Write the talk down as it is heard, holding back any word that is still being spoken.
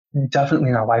definitely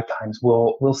in our lifetimes,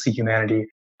 we'll see humanity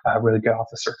really get off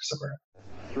the surface of Earth.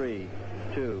 3,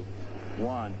 2,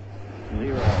 1, 0.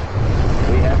 We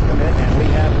have commit and we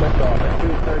have liftoff at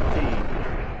 2:13.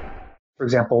 For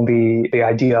example, the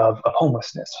idea of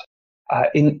homelessness.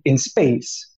 In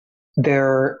space,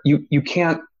 you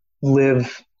can't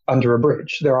live under a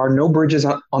bridge. There are no bridges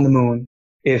on the moon.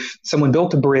 If someone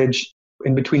built a bridge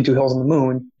in between two hills on the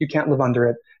moon, you can't live under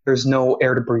it. There's no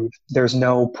air to breathe. There's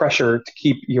no pressure to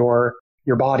keep your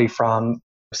body from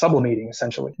sublimating,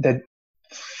 essentially. That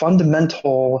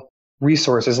fundamental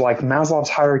resources like Maslow's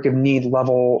hierarchy of need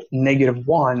level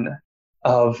 -1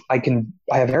 of I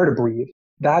have air to breathe,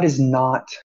 that is not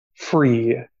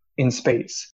free in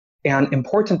space. And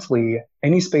importantly,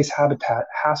 any space habitat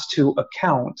has to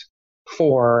account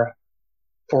for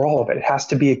all of it. It has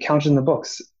to be accounted in the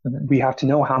books. We have to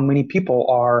know how many people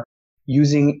are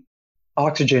using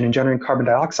oxygen and generating carbon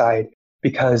dioxide,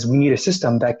 because we need a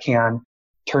system that can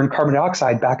turn carbon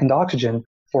dioxide back into oxygen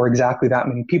for exactly that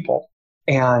many people.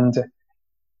 And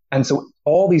so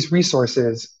all these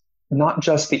resources, not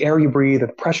just the air you breathe, the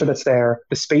pressure that's there,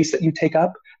 the space that you take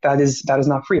up, that is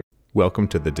not free. Welcome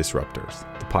to The Disruptors,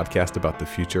 the podcast about the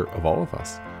future of all of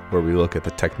us, where we look at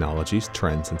the technologies,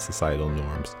 trends, and societal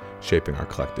norms shaping our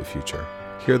collective future.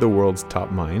 Hear the world's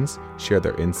top minds share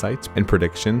their insights and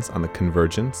predictions on the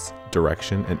convergence,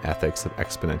 direction, and ethics of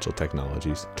exponential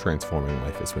technologies transforming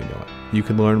life as we know it. You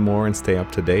can learn more and stay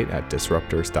up to date at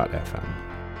disruptors.fm.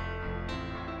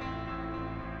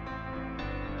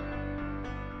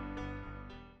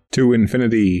 To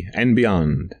infinity and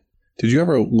beyond. Did you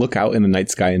ever look out in the night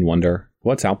sky and wonder,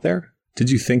 what's out there? Did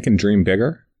you think and dream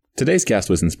bigger? Today's guest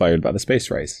was inspired by the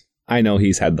space race. I know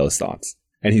he's had those thoughts,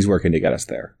 and he's working to get us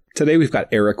there. Today we've got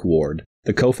Eric Ward,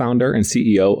 the co-founder and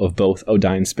CEO of both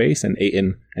Odyne Space and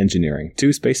Aten Engineering,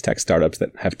 two space tech startups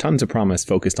that have tons of promise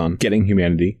focused on getting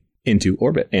humanity into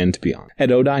orbit and beyond. At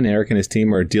Odyne, Eric and his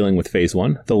team are dealing with phase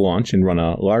 1, the launch, and run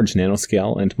a large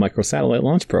nanoscale and microsatellite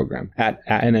launch program. At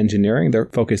Aten Engineering, they're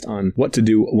focused on what to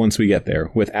do once we get there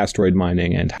with asteroid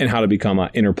mining and how to become an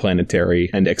interplanetary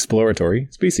and exploratory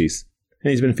species.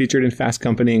 And he's been featured in Fast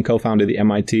Company and co-founded the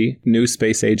MIT New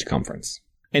Space Age Conference.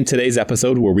 In today's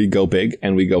episode, where we go big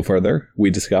and we go further, we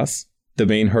discuss the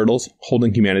main hurdles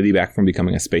holding humanity back from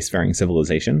becoming a spacefaring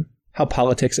civilization, how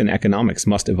politics and economics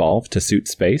must evolve to suit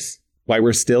space, why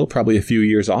we're still probably a few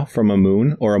years off from a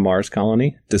moon or a Mars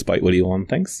colony, despite what Elon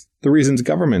thinks, the reasons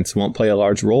governments won't play a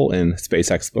large role in space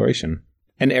exploration,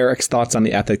 and Eric's thoughts on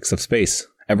the ethics of space.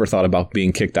 Ever thought about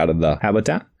being kicked out of the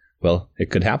habitat? Well, it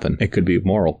could happen. It could be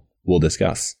moral. We'll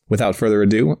discuss. Without further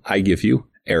ado, I give you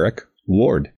Eric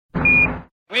Ward.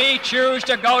 We choose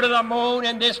to go to the moon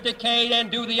in this decade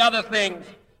and do the other things,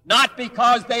 not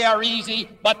because they are easy,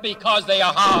 but because they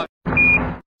are hard.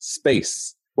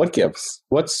 Space. What gives?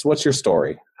 What's your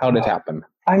story? How did it happen?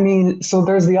 I mean, so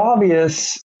there's the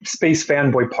obvious space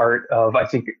fanboy part of, I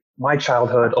think, my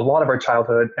childhood, a lot of our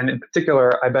childhood, and in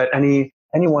particular, I bet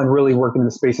anyone really working in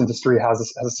the space industry has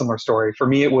a similar story. For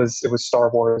me, it was Star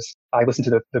Wars. I listened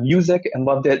to the music and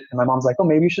loved it, and my mom's like, "Oh,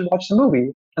 maybe you should watch the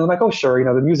movie." And I'm like, "Oh, sure."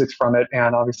 The music's from it,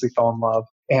 and obviously fell in love,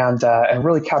 and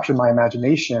really captured my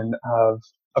imagination of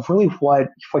really what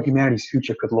humanity's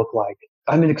future could look like.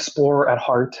 I'm an explorer at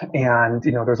heart, and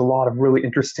there's a lot of really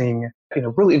interesting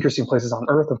places on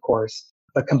Earth, of course.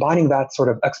 But combining that sort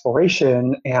of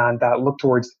exploration and that look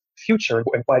towards the future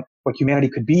and what humanity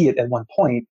could be at one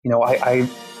point, I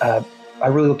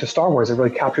really looked to Star Wars. It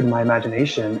really captured my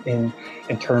imagination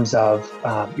in terms of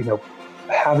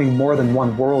having more than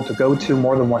one world to go to,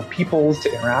 more than one peoples to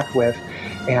interact with,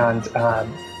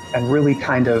 and really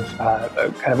kind of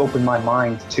opened my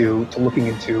mind to looking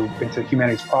into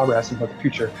humanity's progress and what the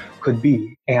future could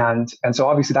be. And so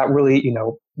obviously that really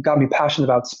got me passionate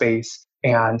about space.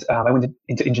 And I went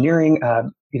into engineering,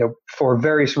 for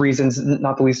various reasons,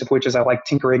 not the least of which is I like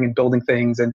tinkering and building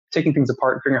things and taking things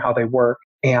apart and figuring out how they work.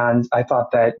 And I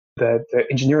thought that the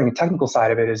engineering and technical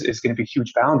side of it is going to be a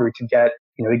huge boundary to get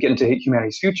into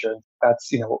humanity's future.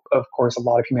 That's, of course, a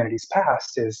lot of humanity's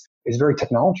past is very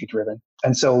technology driven.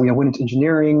 And so, went into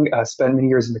engineering, spent many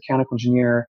years as a mechanical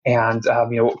engineer, and,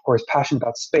 of course, passionate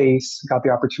about space, got the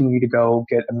opportunity to go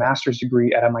get a master's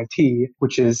degree at MIT,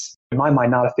 which is, in my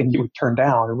mind, not a thing you would turn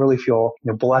down. I really feel,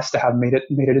 blessed to have made it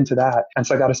into that. And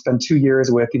so I got to spend 2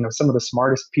 years with, some of the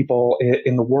smartest people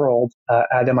in the world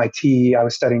at MIT. I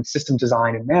was studying system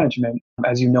design and management.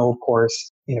 As you know, of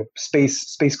course,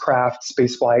 spacecraft,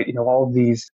 spaceflight, all of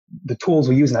these, the tools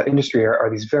we use in that industry are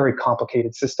these very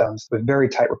complicated systems with very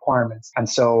tight requirements. And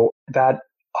so that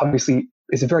obviously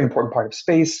is a very important part of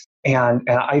space. And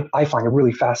I find a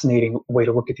really fascinating way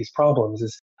to look at these problems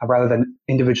is rather than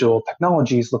individual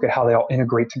technologies, look at how they all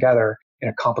integrate together in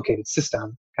a complicated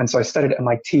system. And so I studied at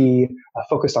MIT,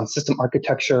 focused on system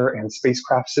architecture and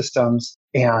spacecraft systems,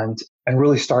 and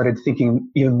really started thinking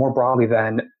even more broadly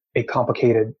than a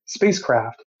complicated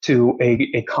spacecraft to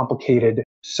a complicated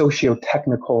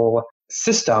socio-technical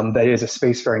system that is a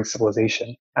spacefaring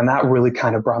civilization. And that really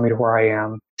kind of brought me to where I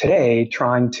am today,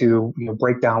 trying to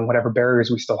break down whatever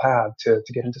barriers we still have to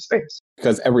get into space.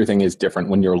 Because everything is different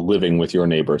when you're living with your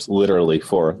neighbors, literally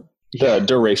for the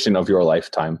duration of your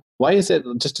lifetime. Why is it,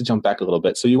 just to jump back a little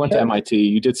bit, so you went to MIT,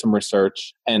 you did some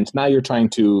research, and now you're trying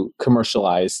to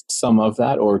commercialize some of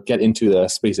that or get into the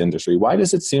space industry. Why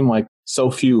does it seem like so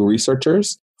few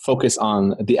researchers focus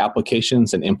on the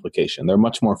applications and implication? They're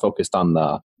much more focused on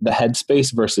the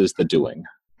headspace versus the doing.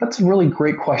 That's a really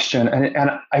great question.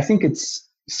 And I think it's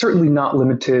certainly not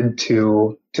limited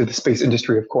to the space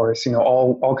industry, of course.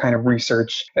 All kind of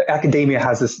research. Academia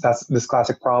has this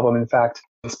classic problem. In fact,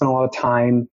 I spent a lot of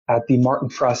time at the Martin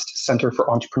Frust Center for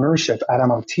Entrepreneurship at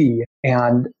MIT,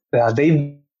 and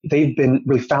they've been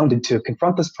really founded to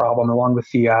confront this problem, along with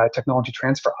the Technology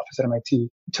Transfer Office at MIT,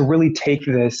 to really take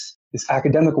this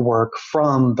academic work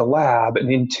from the lab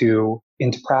and into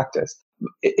practice.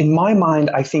 In my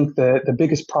mind, I think the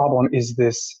biggest problem is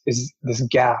this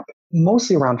gap,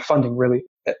 mostly around funding, really.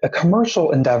 A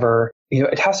commercial endeavor,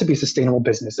 it has to be a sustainable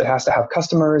business. It has to have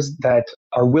customers that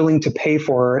are willing to pay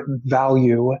for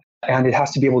value, and it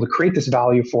has to be able to create this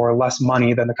value for less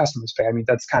money than the customers pay. I mean,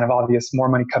 that's kind of obvious, more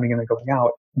money coming in than going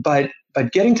out. But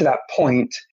getting to that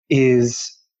point is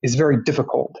very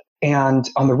difficult. And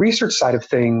on the research side of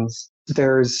things,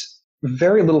 there's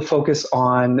very little focus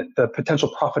on the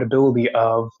potential profitability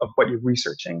of what you're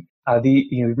researching.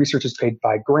 The research is paid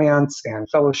by grants and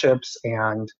fellowships,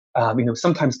 and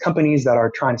sometimes companies that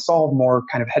are trying to solve more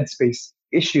kind of headspace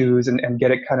issues and get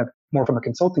it kind of more from a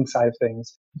consulting side of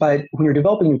things. But when you're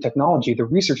developing new technology, the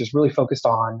research is really focused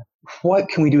on what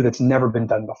can we do that's never been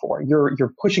done before. You're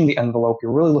pushing the envelope.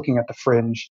 You're really looking at the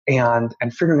fringe and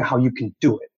figuring out how you can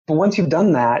do it. But once you've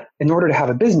done that, in order to have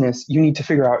a business, you need to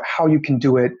figure out how you can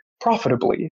do it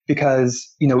profitably, because,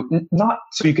 not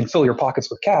so you can fill your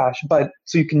pockets with cash, but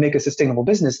so you can make a sustainable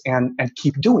business and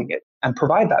keep doing it and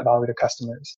provide that value to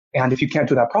customers. And if you can't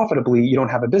do that profitably, you don't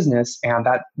have a business, and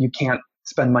that you can't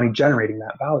spend money generating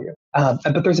that value.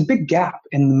 But there's a big gap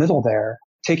in the middle there,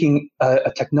 taking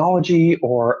a technology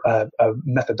or a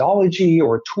methodology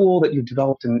or a tool that you've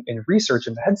developed in research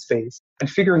in the headspace and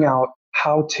figuring out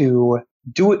how to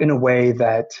do it in a way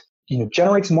that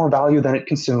generates more value than it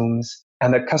consumes,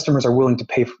 and that customers are willing to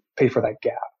pay for that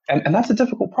gap. And that's a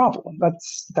difficult problem.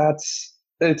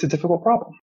 It's a difficult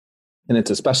problem. And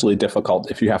it's especially difficult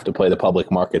if you have to play the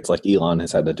public markets like Elon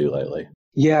has had to do lately.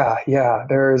 Yeah.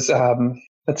 There's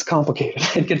that's complicated.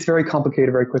 It gets very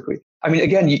complicated very quickly. I mean,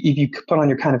 again, you put on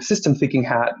your kind of system thinking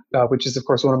hat, which is of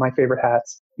course one of my favorite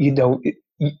hats. You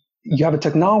have a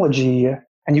technology,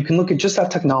 and you can look at just that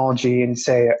technology and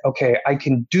say, okay, I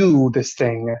can do this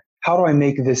thing. How do I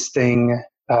make this thing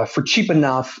for cheap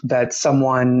enough that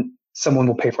someone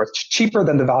will pay for it? It's cheaper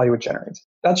than the value it generates.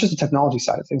 That's just the technology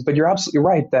side of things. But you're absolutely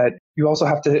right that you also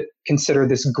have to consider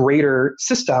this greater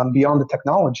system beyond the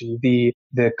technology,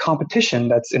 the competition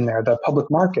that's in there, the public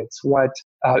markets,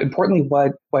 importantly,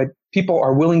 what people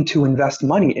are willing to invest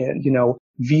money in.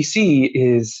 VC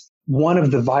is one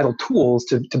of the vital tools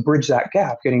to bridge that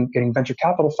gap, getting venture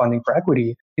capital funding for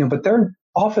equity. But they're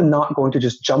often not going to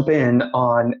just jump in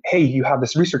on, hey, you have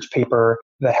this research paper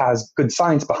that has good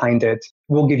science behind it,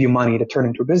 we'll give you money to turn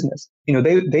into a business.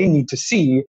 They need to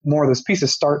see more of those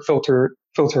pieces start filter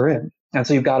in. And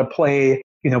so you've got to play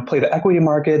the equity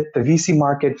market, the VC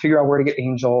market, figure out where to get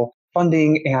angel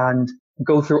funding, and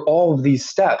go through all of these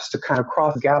steps to kind of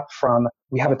cross the gap from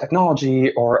we have a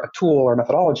technology or a tool or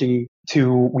methodology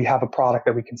to we have a product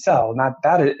that we can sell. And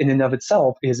that in and of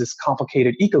itself is this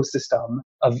complicated ecosystem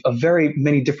of very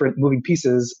many different moving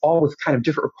pieces, all with kind of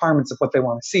different requirements of what they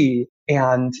want to see.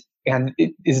 And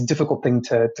it is a difficult thing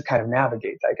to kind of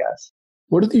navigate, I guess.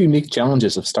 What are the unique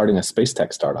challenges of starting a space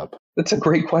tech startup? That's a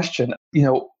great question.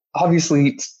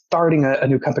 Obviously starting a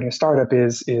new company, a startup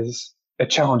is a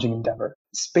challenging endeavor.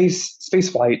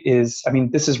 Spaceflight is,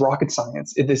 this is rocket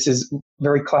science. This is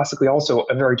very classically also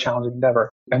a very challenging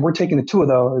endeavor. And we're taking the two of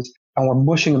those and we're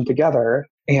mushing them together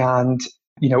and,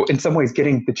 in some ways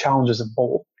getting the challenges of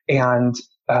both. And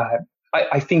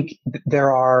I think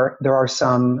there are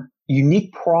some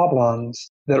unique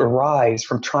problems that arise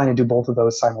from trying to do both of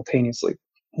those simultaneously.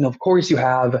 Of course, you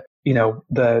have,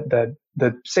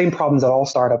 the same problems that all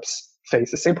startups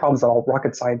face, the same problems that all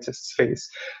rocket scientists face,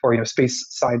 or space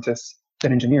scientists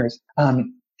and engineers.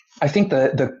 I think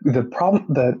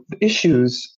the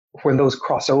issues when those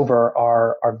cross over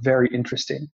are very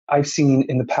interesting. I've seen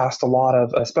in the past a lot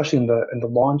of, especially in the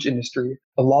launch industry,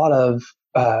 a lot of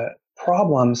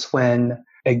problems when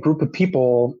a group of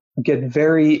people get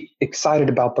very excited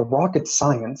about the rocket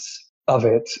science of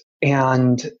it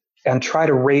and try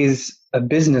to raise a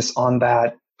business on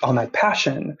that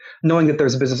passion, knowing that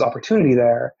there's a business opportunity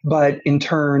there, but in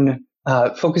turn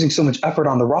focusing so much effort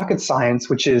on the rocket science,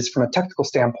 which is from a technical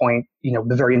standpoint,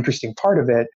 the very interesting part of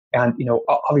it. And,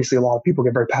 obviously a lot of people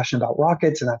get very passionate about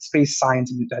rockets and that space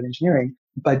science and that engineering,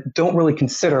 but don't really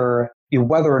consider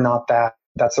whether or not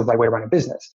that's the right way to run a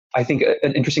business. I think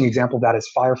an interesting example of that is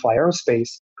Firefly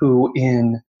Aerospace, who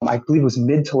in, I believe it was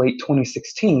mid to late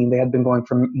 2016, they had been going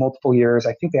for multiple years.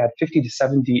 I think they had 50 to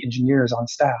 70 engineers on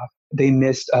staff. They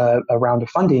missed a round of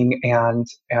funding and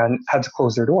had to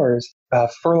close their doors.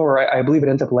 Furlough, I believe it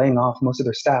ended up laying off most of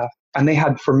their staff. And they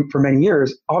had, for many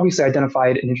years, obviously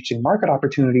identified an interesting market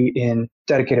opportunity in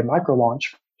dedicated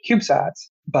micro-launch CubeSats,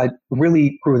 but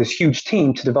really grew this huge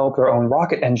team to develop their own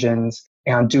rocket engines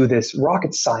and do this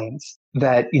rocket science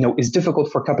that, is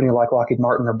difficult for a company like Lockheed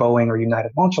Martin or Boeing or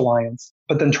United Launch Alliance,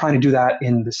 but then trying to do that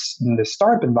in this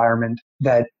startup environment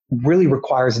that really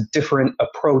requires a different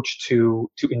approach to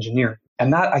engineering.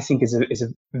 And that, I think, is a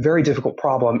very difficult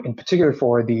problem, in particular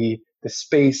for the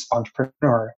space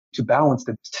entrepreneur, to balance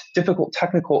the difficult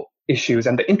technical issues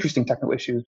and the interesting technical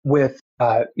issues with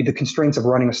the constraints of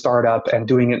running a startup and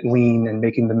doing it lean and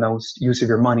making the most use of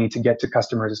your money to get to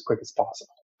customers as quick as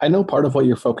possible. I know part of what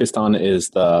you're focused on is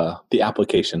the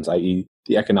applications, i.e.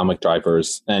 the economic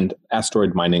drivers, and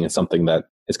asteroid mining is something that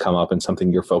has come up and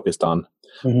something you're focused on.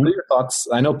 Mm-hmm. What are your thoughts?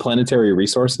 I know Planetary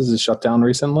Resources is shut down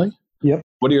recently. Yep.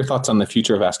 What are your thoughts on the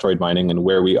future of asteroid mining and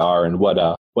where we are and what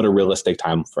a realistic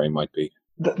time frame might be?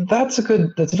 That's a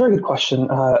very good question,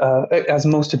 as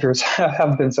most of yours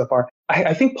have been so far.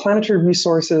 I think Planetary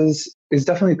Resources is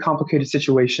definitely a complicated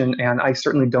situation, and I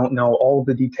certainly don't know all of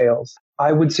the details.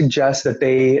 I would suggest that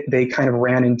they kind of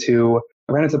ran into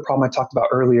the problem I talked about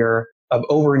earlier of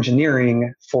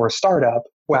over-engineering for a startup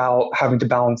while having to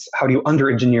balance how do you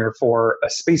under-engineer for a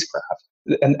spacecraft.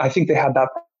 And I think they had that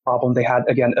problem. They had,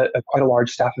 again, quite a large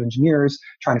staff of engineers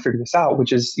trying to figure this out,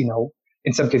 which is,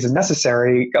 in some cases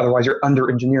necessary. Otherwise, you're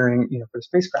under-engineering, for the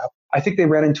spacecraft. I think they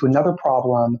ran into another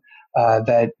problem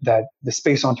that the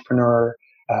space entrepreneur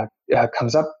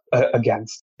comes up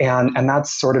against, and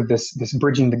that's sort of this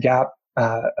bridging the gap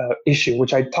issue,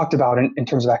 which I talked about in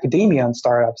terms of academia and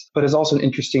startups, but is also an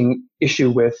interesting issue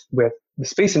with the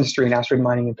space industry and asteroid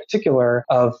mining in particular,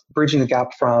 of bridging the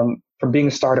gap from being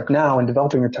a startup now and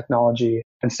developing your technology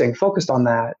and staying focused on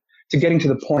that to getting to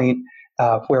the point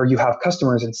where you have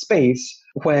customers in space,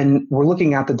 when we're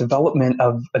looking at the development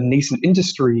of a nascent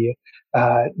industry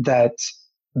that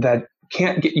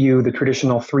can't get you the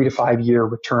traditional 3 to 5 year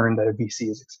return that a VC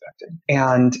is expecting.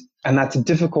 And that's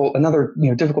another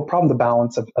difficult problem to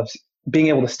balance of being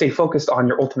able to stay focused on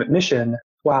your ultimate mission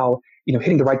while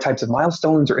hitting the right types of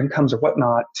milestones or incomes or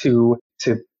whatnot to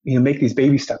make these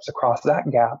baby steps across that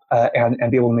gap and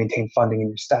be able to maintain funding in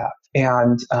your staff.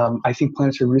 And I think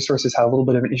Planetary Resources had a little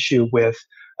bit of an issue with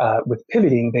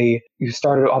pivoting. They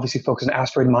started obviously focused on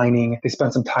asteroid mining. They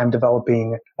spent some time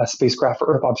developing a spacecraft for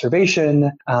Earth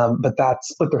observation, but that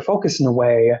split their focus in a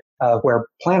way where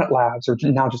Planet Labs, or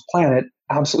now just Planet,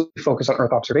 absolutely focused on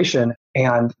Earth observation,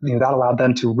 and that allowed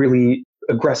them to really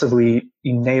aggressively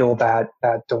nail that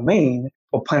domain.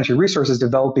 While Planetary Resources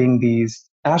developing these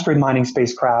asteroid mining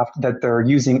spacecraft that they're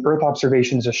using Earth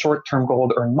observation as a short-term goal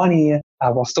to earn money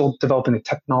while still developing the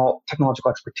technological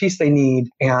expertise they need,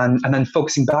 and then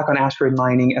focusing back on asteroid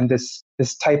mining, and this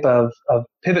type of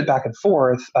pivot back and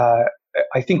forth,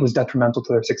 I think was detrimental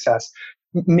to their success.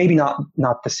 Maybe not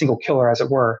the single killer, as it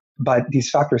were, but these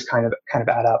factors kind of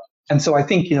add up. And so I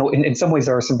think, in some ways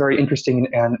there are some very interesting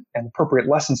and appropriate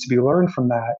lessons to be learned from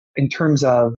that in terms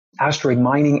of asteroid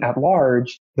mining at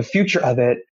large, the future of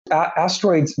it.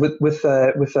 Asteroids, with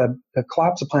the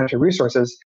collapse of Planetary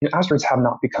Resources, asteroids have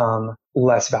not become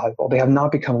less valuable. They have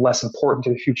not become less important to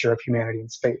the future of humanity in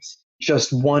space.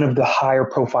 Just one of the higher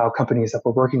profile companies that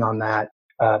were working on that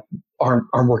aren't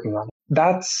working on it.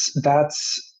 That's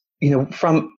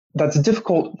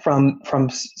difficult from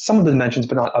some of the dimensions,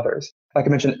 but not others. Like I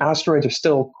mentioned, asteroids are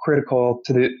still critical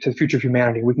to the future of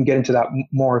humanity. We can get into that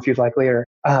more if you'd like later.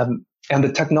 And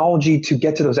the technology to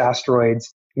get to those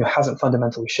asteroids, hasn't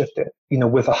fundamentally shifted.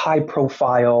 With a high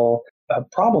profile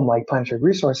problem like Planetary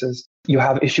Resources, you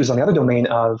have issues on the other domain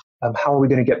of how are we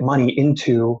going to get money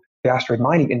into the asteroid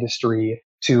mining industry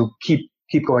to keep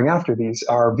going after these?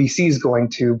 Are VCs going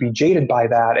to be jaded by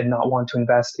that and not want to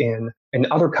invest in and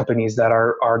other companies that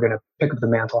are going to pick up the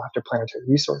mantle after planetary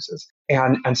resources.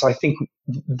 And so I think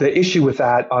the issue with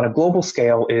that on a global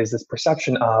scale is this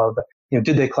perception of,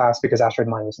 did they collapse because asteroid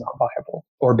mining is not viable,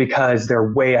 or because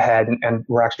they're way ahead and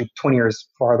we're actually 20 years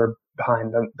farther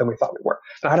behind than we thought we were.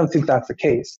 And I don't think that's the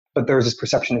case, but there's this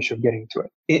perception issue of getting to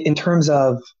it. In terms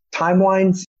of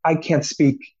timelines, I can't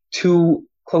speak too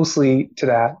closely to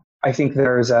that. I think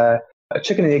there's a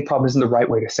chicken and egg problem isn't the right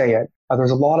way to say it.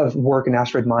 There's a lot of work in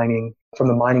asteroid mining from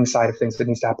the mining side of things that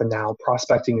needs to happen now.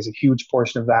 Prospecting is a huge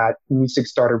portion of that. It needs to get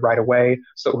started right away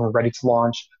so that when we're ready to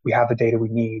launch, we have the data we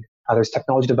need. There's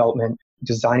technology development,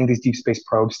 designing these deep space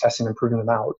probes, testing and proving them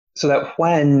out, so that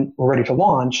when we're ready to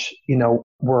launch,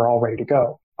 we're all ready to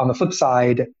go. On the flip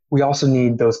side, we also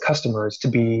need those customers to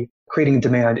be creating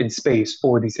demand in space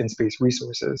for these in-space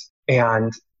resources.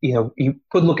 And, you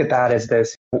could look at that as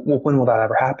this, when will that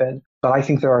ever happen? But I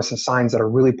think there are some signs that are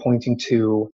really pointing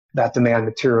to that demand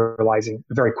materializing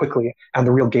very quickly, and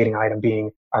the real gating item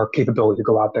being our capability to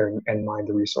go out there and mine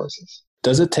the resources.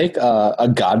 Does it take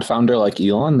a God founder like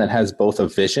Elon that has both a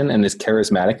vision and is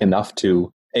charismatic enough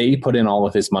to A, put in all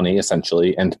of his money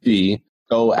essentially, and B,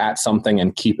 go at something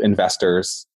and keep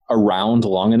investors around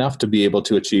long enough to be able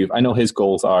to achieve? I know his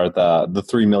goals are the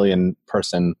 3 million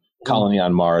person colony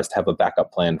on Mars, to have a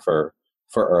backup plan for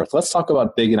Earth. Let's talk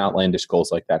about big and outlandish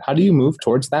goals like that. How do you move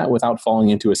towards that without falling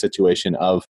into a situation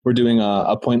of we're doing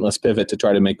a pointless pivot to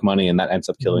try to make money and that ends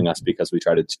up killing us because we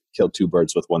try to kill two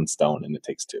birds with one stone and it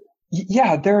takes two?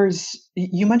 Yeah,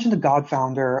 you mentioned the God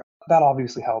founder. That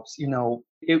obviously helps.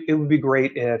 It would be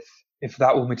great if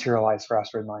that will materialize for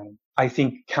asteroid mining. I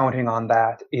think counting on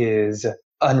that is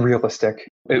unrealistic.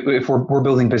 If we're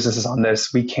building businesses on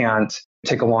this, we can't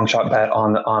take a long shot bet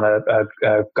on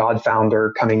a God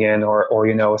founder coming in or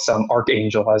some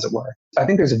archangel, as it were. I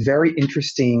think there's a very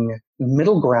interesting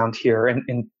middle ground here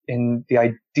in the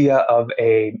idea of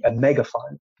a mega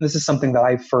fund. This is something that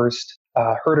I first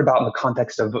heard about in the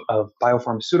context of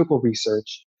biopharmaceutical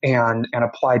research and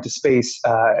applied to space.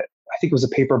 I think it was a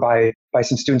paper by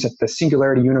some students at the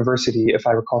Singularity University, if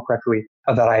I recall correctly,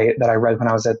 that I read when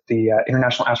I was at the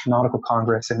International Astronautical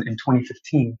Congress in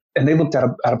 2015. And they looked at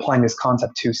applying this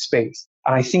concept to space.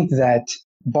 And I think that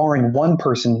barring one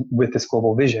person with this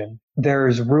global vision,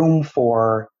 there's room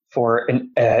for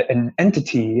an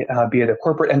entity, be it a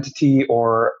corporate entity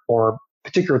or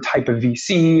particular type of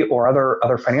VC or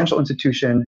other financial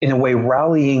institution, in a way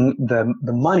rallying the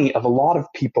money of a lot of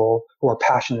people who are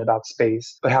passionate about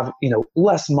space, but have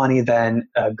less money than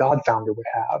a God founder would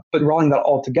have, but rallying that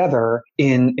all together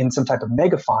in some type of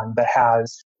mega fund that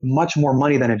has much more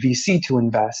money than a VC to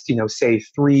invest, say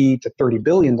 $3 to $30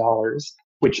 billion,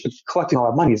 which collecting all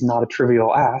that money is not a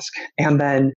trivial ask. And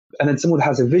then someone that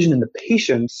has a vision and the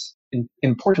patience, and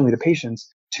importantly the patience,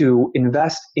 to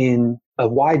invest in a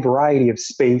wide variety of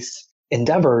space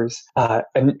endeavors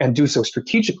and do so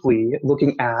strategically,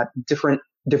 looking at different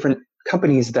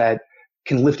companies that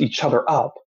can lift each other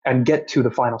up and get to the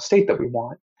final state that we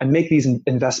want, and make these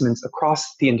investments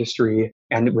across the industry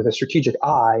and with a strategic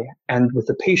eye and with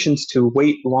the patience to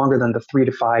wait longer than the 3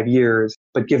 to 5 years,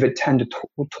 but give it 10 to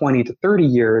 20 to 30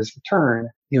 years return,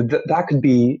 that could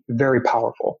be very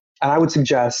powerful. And I would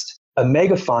suggest a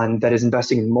mega fund that is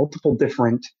investing in multiple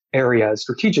different areas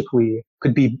strategically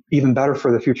could be even better for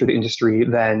the future of the industry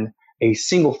than a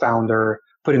single founder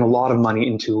putting a lot of money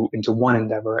into one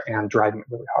endeavor and driving it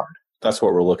really hard. That's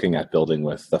what we're looking at building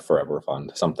with the Forever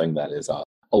Fund, something that is a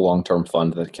long-term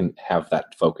fund that can have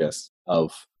that focus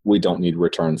of we don't need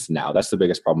returns now. That's the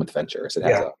biggest problem with ventures. It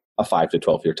has a 5 to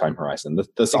 12 year time horizon. The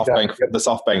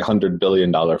SoftBank $100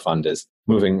 billion fund is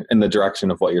moving in the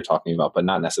direction of what you're talking about, but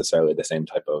not necessarily the same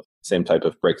type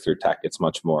of breakthrough tech. It's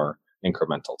much more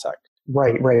incremental tech.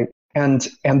 Right.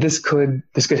 And this could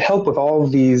help with all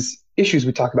of these issues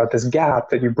we talk about, this gap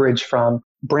that you bridge from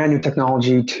brand new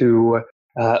technology to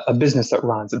a business that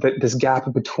runs, this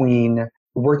gap between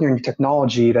working on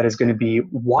technology that is going to be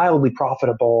wildly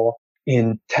profitable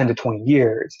in 10 to 20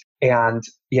 years. And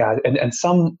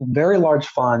some very large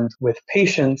fund with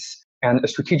patience and a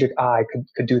strategic eye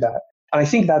could do that. And I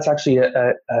think that's actually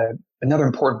another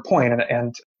important point.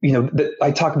 And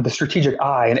I talk about the strategic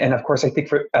eye, and of course I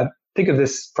think of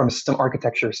this from a system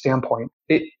architecture standpoint,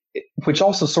 which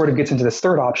also sort of gets into this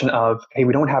third option of, hey,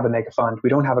 we don't have a mega fund, we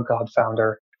don't have a God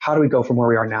founder. How do we go from where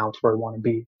we are now to where we want to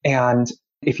be? And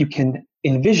if you can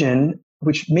envision,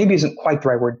 which maybe isn't quite the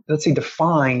right word, let's say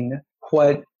define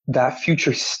what that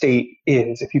future state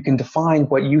is. If you can define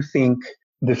what you think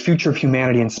the future of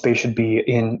humanity in space should be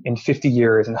in 50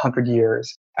 years and 100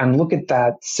 years, and look at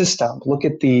that system, look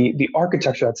at the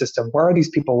architecture of that system. Where are these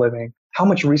people living? How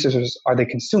much resources are they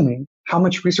consuming? How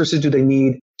much resources do they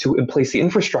need to in place the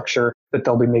infrastructure that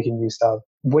they'll be making use of?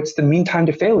 What's the mean time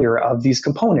to failure of these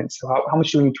components? How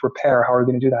much do we need to repair? How are we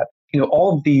going to do that?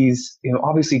 All of these,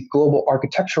 obviously global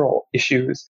architectural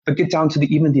issues, but get down to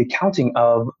even the accounting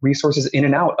of resources in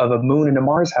and out of a moon and a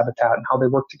Mars habitat and how they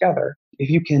work together. If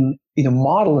you can,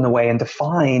 model in a way and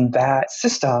define that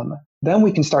system, then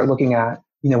we can start looking at,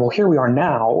 well, here we are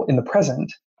now in the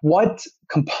present. What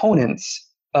components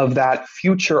of that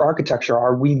future architecture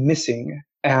are we missing?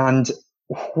 And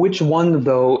which one,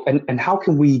 though, and how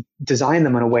can we design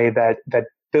them in a way that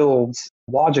builds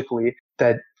logically,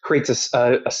 that creates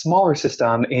a smaller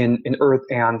system in Earth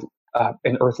and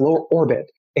in Earth low orbit?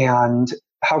 And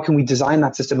how can we design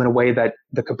that system in a way that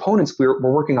the components we're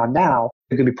working on now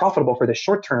are going to be profitable for the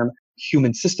short-term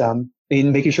human system,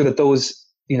 in making sure that those,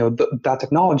 that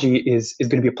technology is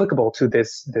going to be applicable to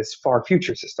this far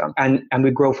future system. And we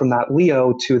grow from that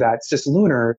LEO to that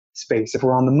cislunar space. If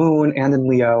we're on the moon and in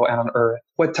LEO and on Earth,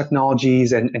 what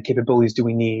technologies and capabilities do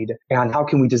we need? And how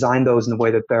can we design those in a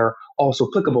way that they're also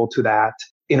applicable to that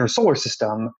inner solar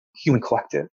system, human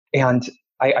collective? And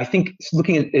I think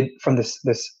looking at it from this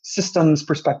systems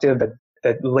perspective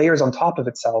that layers on top of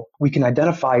itself, we can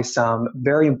identify some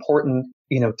very important,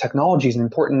 technologies and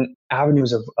important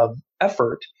avenues of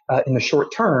effort in the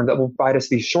short term that will provide us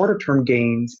these shorter term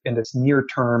gains in this near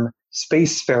term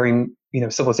spacefaring,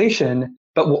 civilization,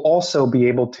 but will also be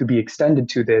able to be extended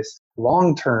to this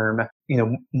long term,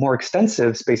 more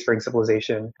extensive spacefaring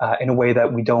civilization in a way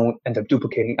that we don't end up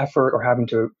duplicating effort or having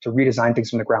to redesign things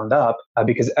from the ground up,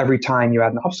 because every time you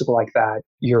add an obstacle like that,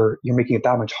 you're making it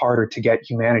that much harder to get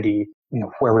humanity,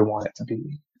 where we want it to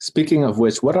be. Speaking of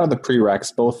which, what are the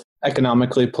prereqs, both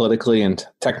economically, politically, and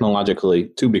technologically,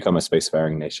 to become a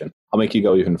spacefaring nation? I'll make you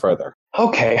go even further.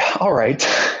 Okay, all right.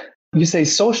 You say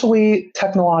socially,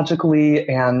 technologically,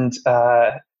 and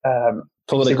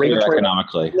politically or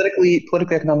economically.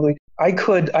 Politically, economically. I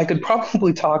could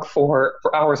probably talk for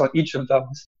hours on each of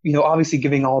those. Obviously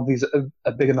giving all of these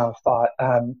a big amount of thought.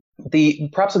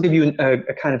 Perhaps I'll give you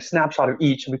a kind of snapshot of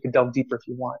each, and we could delve deeper if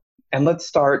you want. And let's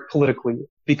start politically,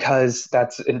 because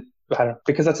that's an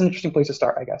interesting place to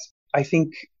start, I guess. I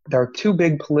think there are two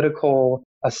big political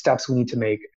steps we need to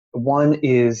make. One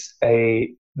is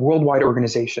a worldwide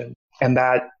organization, and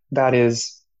that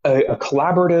is a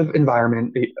collaborative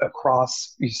environment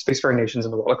across spacefaring nations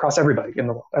in the world, across everybody in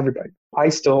the world, everybody. I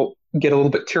still get a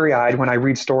little bit teary-eyed when I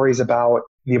read stories about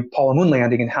the Apollo moon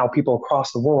landing and how people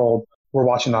across the world were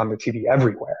watching on the TV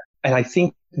everywhere. And I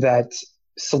think that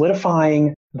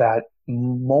solidifying that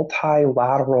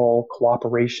multilateral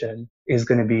cooperation is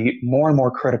going to be more and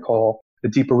more critical the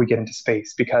deeper we get into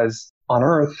space, because on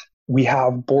Earth, we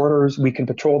have borders, we can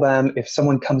patrol them. If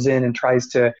someone comes in and tries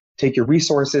to take your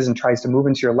resources and tries to move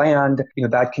into your land,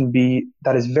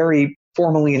 that is very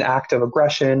formally an act of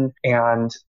aggression,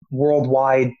 and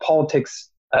worldwide politics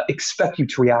expect you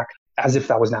to react as if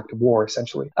that was an act of war,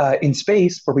 essentially. In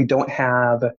space, where we don't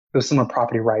have those similar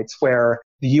property rights, where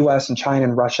the US and China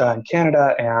and Russia and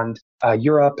Canada and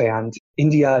Europe and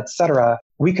India, etc.,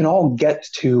 we can all get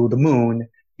to the moon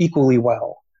equally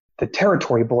well. The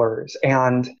territory blurs.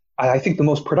 And I think the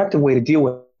most productive way to deal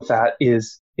with that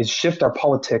is shift our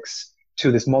politics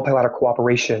to this multilateral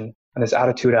cooperation and this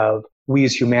attitude of we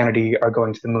as humanity are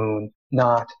going to the moon,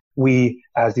 not we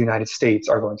as the United States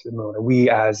are going to the moon, or we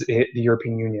as the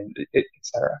European Union,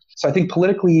 etc. So I think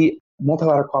politically,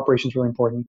 multilateral cooperation is really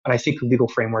important. And I think the legal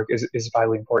framework is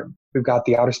vitally important. We've got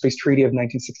the Outer Space Treaty of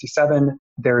 1967.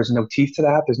 There's no teeth to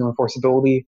that. There's no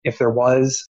enforceability. If there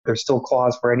was, there's still a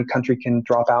clause where any country can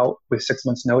drop out with 6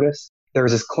 months notice.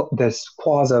 There's this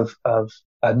clause of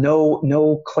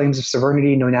no claims of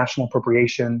sovereignty, no national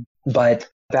appropriation, but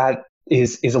that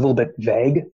is a little bit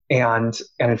vague. And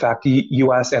in fact, the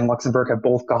U.S. and Luxembourg have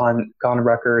both gone on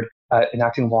record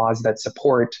enacting laws that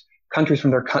support countries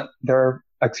from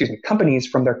companies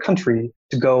from their country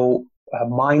to go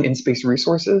mine in-space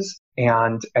resources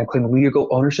and claim legal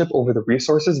ownership over the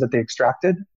resources that they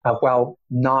extracted, while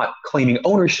not claiming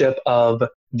ownership of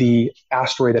the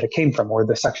asteroid that it came from or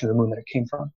the section of the moon that it came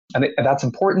from. And that's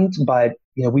important, but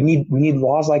we need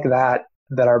laws like that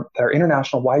are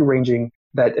international, wide-ranging,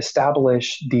 that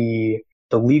establish the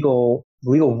legal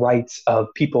rights of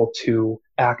people to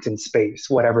act in space,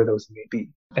 whatever those may be.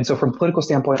 And so from a political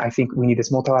standpoint, I think we need this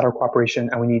multilateral cooperation,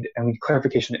 and we need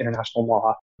clarification of international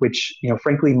law, which,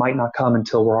 frankly, might not come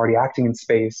until we're already acting in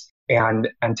space and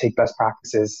take best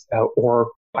practices,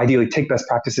 or ideally take best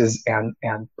practices and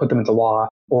put them into law,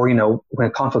 or, when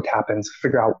a conflict happens,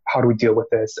 figure out how do we deal with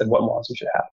this and what laws we should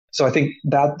have. So I think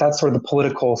that's sort of the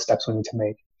political steps we need to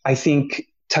make. I think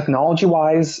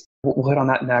technology-wise, we'll hit on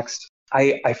that next.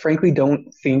 I frankly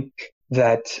don't think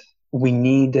that we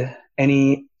need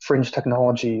any fringe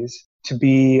technologies to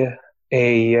be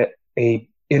a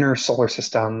inner solar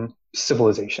system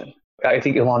civilization. I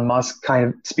think Elon Musk kind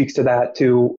of speaks to that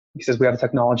too. He says, we have a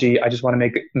technology. I just want to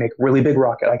make a really big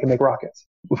rocket. I can make rockets.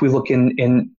 If we look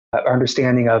in our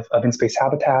understanding of in-space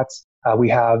habitats, we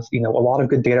have, a lot of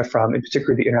good data from, in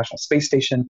particular, the International Space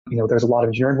Station. There's a lot of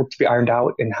engineering work to be ironed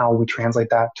out in how we translate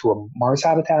that to a Mars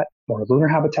habitat or a lunar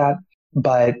habitat.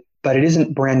 But it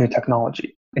isn't brand new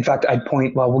technology. In fact, I'd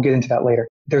point, well, we'll get into that later.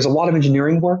 There's a lot of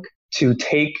engineering work to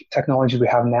take technologies we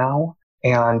have now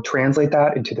and translate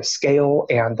that into the scale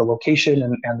and the location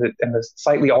and the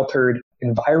slightly altered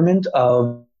environment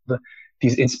of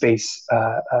these in-space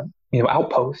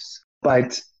outposts.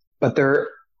 But there,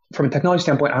 from a technology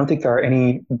standpoint, I don't think there are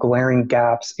any glaring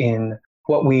gaps in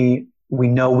what we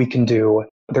know we can do.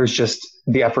 There's just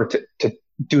the effort to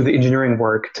do the engineering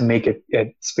work to make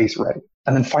it space ready.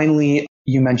 And then finally,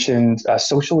 you mentioned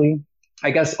socially. I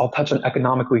guess I'll touch on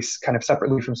economically kind of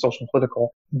separately from social and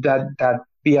political. That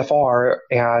BFR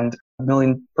and a 1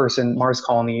 million person Mars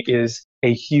colony is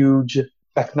a huge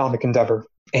economic endeavor.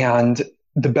 And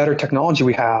the better technology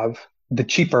we have, the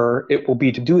cheaper it will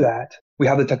be to do that. We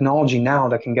have the technology now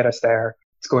that can get us there.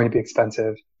 It's going to be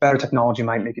expensive. Better technology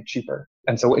might make it cheaper.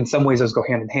 And so in some ways, those go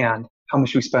hand in hand. How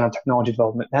much do we spend on technology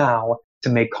development now to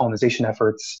make colonization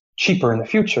efforts cheaper in the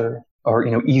future or,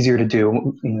 easier to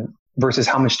do, versus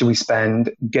how much do we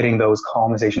spend getting those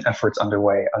colonization efforts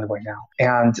underway now?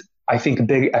 And I think a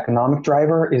big economic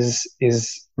driver is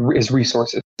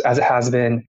resources, as it has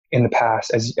been in the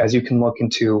past, as you can look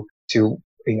into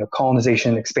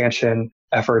colonization, expansion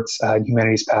efforts in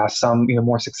humanity's past, some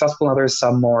more successful than others,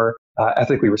 some more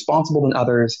ethically responsible than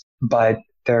others. But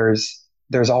there's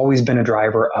always been a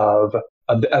driver of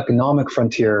the economic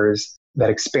frontiers that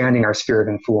expanding our sphere of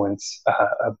influence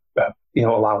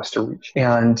allow us to reach.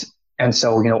 And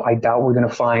so, I doubt we're going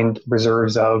to find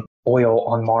reserves of oil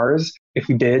on Mars. If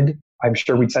we did, I'm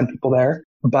sure we'd send people there.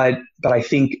 But I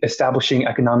think establishing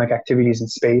economic activities in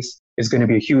space is going to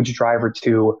be a huge driver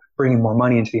to bringing more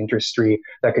money into the industry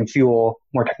that can fuel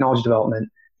more technology development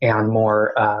and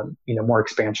more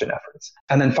expansion efforts.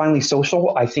 And then finally,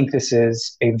 social. I think this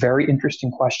is a very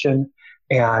interesting question,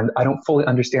 and I don't fully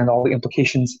understand all the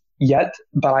implications yet,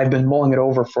 but I've been mulling it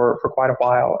over for quite a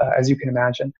while, as you can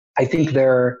imagine. I think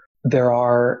there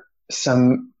are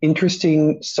some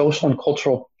interesting social and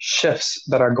cultural shifts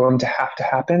that are going to have to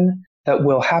happen that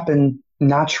will happen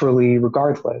naturally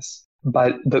regardless,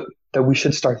 but that we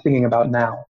should start thinking about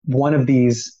now. One of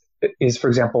these is, for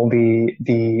example,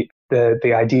 the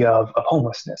idea of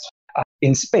homelessness.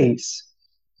 In space,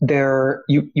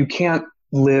 you can't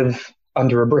live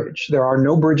under a bridge. There are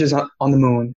no bridges on the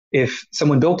moon. If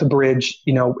someone built a bridge,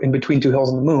 in between two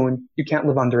hills on the moon, you can't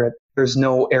live under it. There's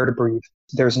no air to breathe.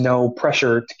 There's no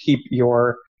pressure to keep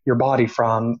your body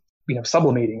from,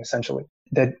 sublimating, essentially.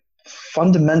 That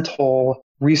fundamental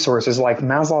resources like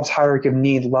Maslow's hierarchy of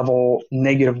need level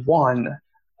 -1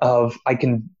 of I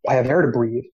have air to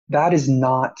breathe, that is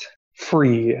not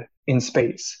free in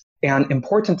space. And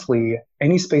importantly,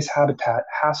 any space habitat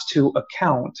has to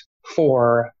account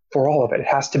for all of it. It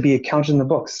has to be accounted in the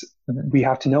books. We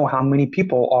have to know how many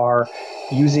people are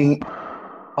using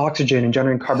oxygen and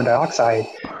generating carbon dioxide,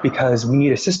 because we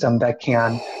need a system that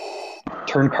can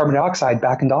turn carbon dioxide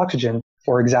back into oxygen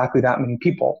for exactly that many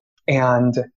people.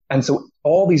 And so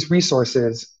all these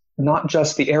resources, not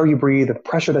just the air you breathe, the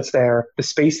pressure that's there, the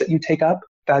space that you take up,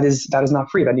 that is not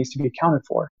free. That needs to be accounted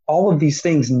for. All of these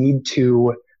things need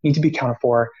to be accounted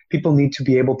for. People need to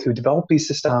be able to develop these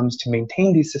systems, to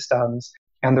maintain these systems,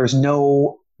 and there's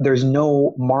no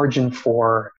margin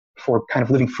for kind of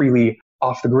living freely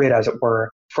off the grid, as it were,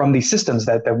 from these systems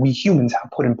that we humans have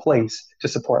put in place to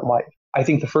support life. I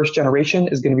think the first generation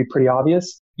is going to be pretty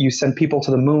obvious. You send people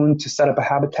to the moon to set up a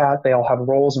habitat. They all have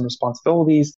roles and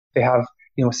responsibilities. They have,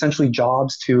 essentially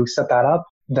jobs to set that up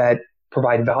that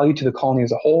provide value to the colony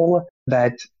as a whole,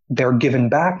 that they're given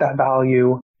back that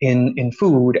value in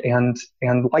food and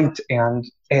light and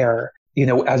air.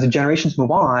 As the generations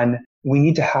move on, we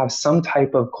need to have some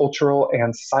type of cultural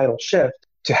and societal shift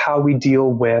to how we deal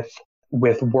with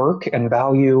work and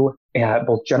value,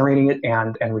 both generating it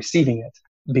and receiving it,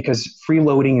 because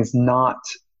freeloading is not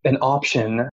an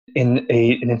option in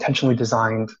an intentionally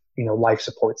designed, life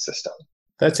support system.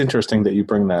 That's interesting that you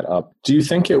bring that up. Do you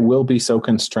think it will be so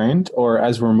constrained, or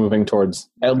as we're moving towards,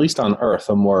 at least on Earth,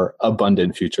 a more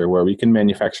abundant future where we can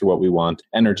manufacture what we want,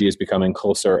 energy is becoming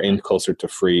closer and closer to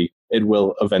free, it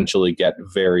will eventually get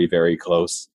very, very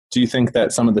close? Do you think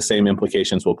that some of the same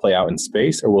implications will play out in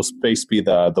space, or will space be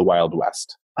the Wild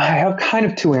West? I have kind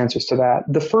of two answers to that.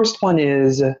 The first one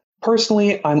is,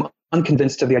 personally, I'm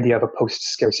unconvinced of the idea of a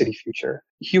post-scarcity future.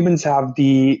 Humans have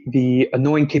the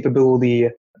annoying capability,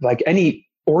 like any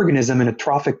organism in a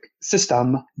trophic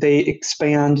system, they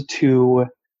expand to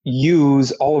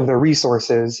use all of their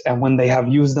resources, and when they have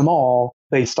used them all,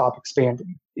 they stop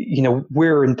expanding.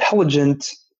 We're intelligent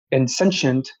and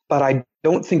sentient, but I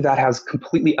don't think that has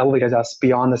completely elevated us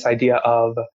beyond this idea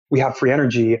of we have free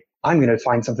energy. I'm going to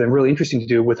find something really interesting to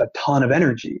do with a ton of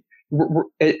energy.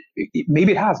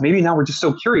 Maybe it has. Maybe now we're just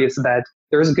so curious that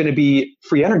there isn't going to be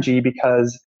free energy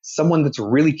because someone that's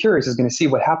really curious is going to see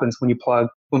what happens when you plug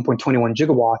 1.21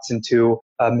 gigawatts into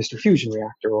a Mr. Fusion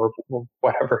reactor or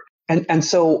whatever. And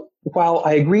so while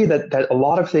I agree that a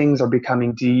lot of things are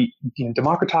becoming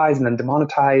democratized and then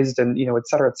demonetized and, et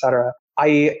cetera,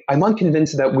 I'm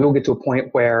unconvinced that we'll get to a point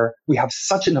where we have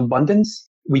such an abundance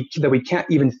that we can't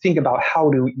even think about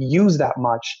how to use that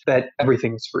much that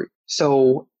everything is free.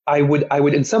 So I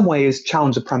would in some ways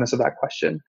challenge the premise of that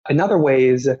question. In other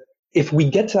ways, if we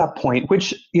get to that point,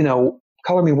 which,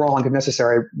 color me wrong if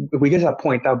necessary, if we get to that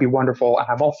point, that would be wonderful. And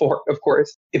I'm all for it, of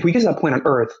course. If we get to that point on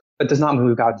Earth, that does not mean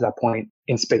we've got to that point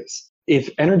in space. If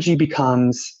energy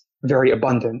becomes very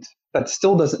abundant, that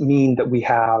still doesn't mean that we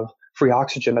have free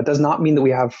oxygen. That does not mean that we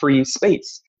have free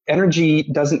space. Energy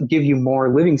doesn't give you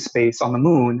more living space on the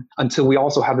moon until we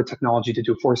also have the technology to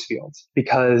do force fields,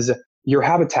 because your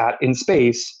habitat in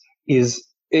space is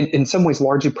in some ways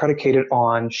largely predicated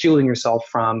on shielding yourself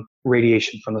from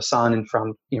radiation from the sun and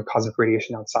from cosmic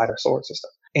radiation outside our solar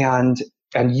system. And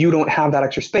you don't have that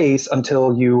extra space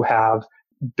until you have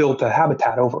built a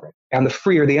habitat over it. And the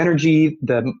freer the energy,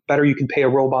 the better you can pay a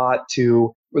robot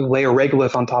to lay a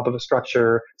regolith on top of a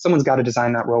structure. Someone's got to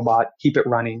design that robot, keep it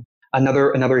running.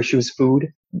 Another issue is food.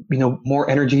 More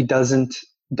energy doesn't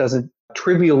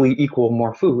trivially equal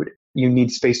more food. You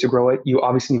need space to grow it. You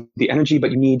obviously need the energy,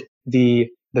 but you need the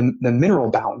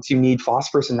mineral balance. You need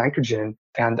phosphorus and nitrogen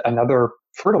and other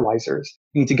fertilizers.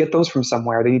 You need to get those from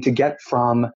somewhere. They need to get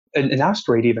from an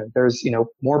asteroid even. There's,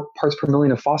 more parts per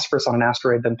million of phosphorus on an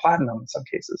asteroid than platinum in some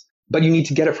cases. But you need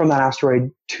to get it from that asteroid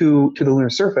to the lunar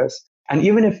surface. And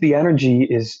even if the energy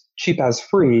is cheap as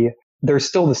free, there's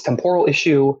still this temporal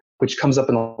issue, which comes up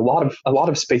in a lot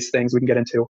of space things we can get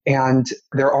into. And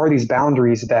there are these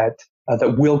boundaries that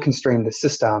will constrain the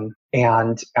system,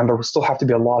 and there will still have to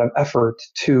be a lot of effort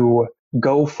to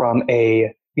go from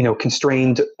a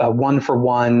constrained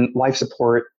one-for-one life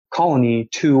support colony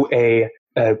to a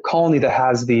colony that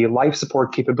has the life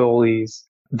support capabilities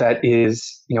that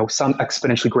is some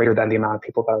exponentially greater than the amount of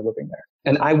people that are living there.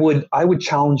 And I would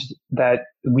challenge that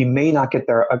we may not get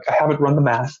there. I haven't run the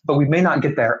math, but we may not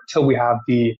get there until we have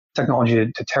the technology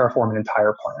to terraform an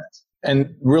entire planet.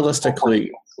 And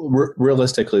realistically,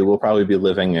 we'll probably be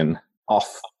living in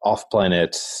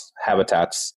off-planet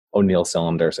habitats, O'Neill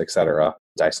cylinders, etc.,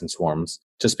 Dyson swarms,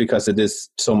 just because it is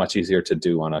so much easier to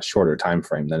do on a shorter time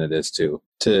frame than it is to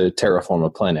terraform a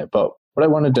planet. But what I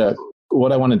wanted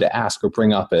to ask or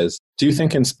bring up is, do you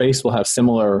think in space we'll have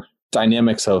similar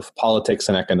dynamics of politics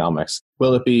and economics?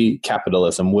 Will it be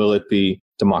capitalism? Will it be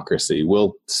democracy?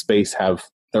 Will space have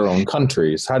their own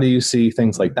countries? How do you see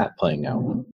things like that playing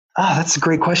out? That's a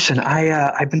great question.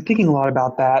 I've been thinking a lot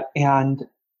about that, and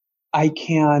I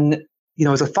can,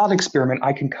 as a thought experiment,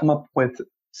 I can come up with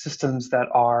systems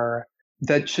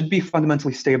that should be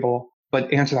fundamentally stable,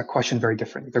 but answer that question very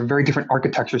differently. They're very different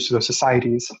architectures to those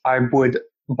societies. I would,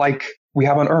 like we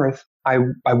have on Earth, I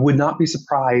would not be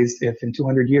surprised if in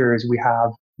 200 years we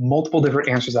have multiple different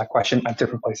answers to that question at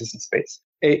different places in space.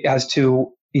 As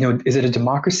to, is it a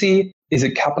democracy? Is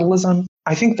it capitalism?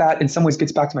 I think that in some ways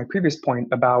gets back to my previous point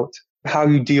about how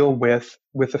you deal with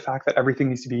the fact that everything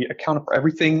needs to be accounted for.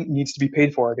 Everything needs to be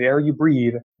paid for. The air you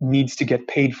breathe needs to get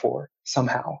paid for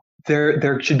somehow.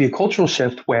 There should be a cultural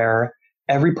shift where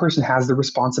every person has the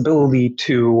responsibility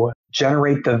to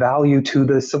generate the value to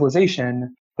the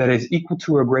civilization that is equal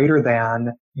to or greater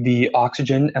than the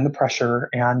oxygen and the pressure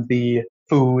and the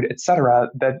food, etc.,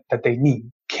 that they need.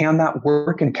 Can that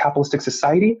work in a capitalistic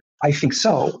society? I think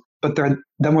so. But then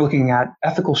we're looking at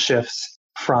ethical shifts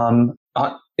from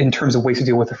in terms of ways to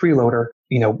deal with a freeloader.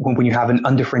 When you have an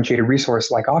undifferentiated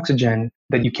resource like oxygen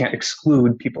that you can't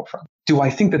exclude people from. Do I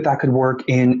think that could work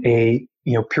in a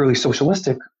purely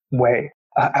socialistic way?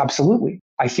 Absolutely.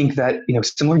 I think that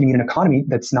similar, you need an economy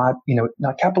that's not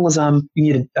capitalism.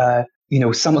 You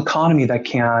need some economy that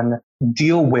can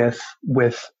deal with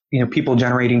people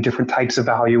generating different types of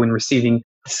value and receiving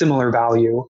similar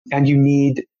value, and you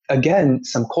need, again,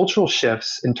 some cultural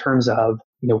shifts in terms of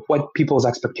what people's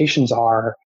expectations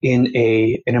are in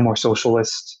a more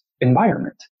socialist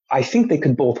environment. I think they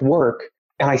could both work,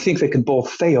 and I think they could both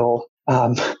fail.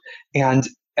 And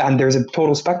And there's a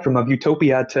total spectrum of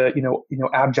utopia to,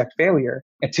 abject failure,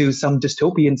 and to some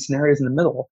dystopian scenarios in the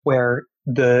middle where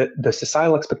the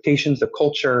societal expectations, the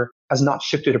culture has not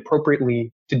shifted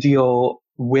appropriately to deal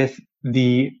with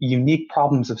the unique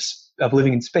problems of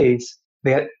living in space.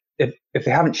 If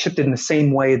they haven't shifted in the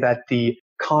same way that the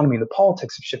economy and the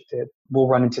politics have shifted, we'll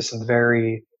run into some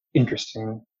very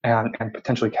interesting and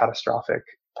potentially catastrophic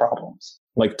problems.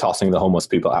 Like tossing the homeless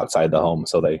people outside the home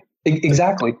so they...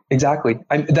 Exactly. That's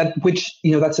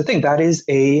the thing. That is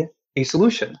a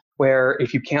solution where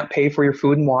if you can't pay for your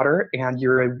food and water and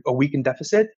you're a week in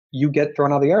deficit, you get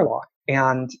thrown out of the airlock.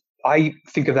 And I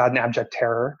think of that in abject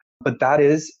terror, but that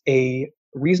is a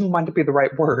reason might not be the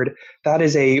right word. That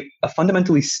is a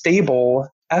fundamentally stable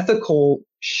ethical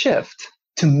shift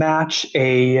to match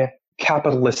a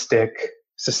capitalistic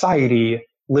society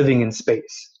living in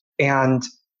space. And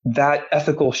that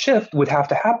ethical shift would have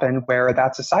to happen where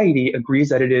that society agrees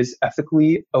that it is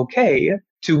ethically okay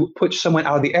to put someone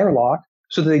out of the airlock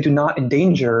so that they do not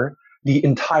endanger the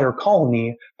entire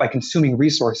colony by consuming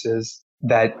resources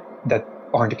that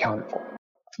aren't accounted for.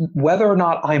 Whether or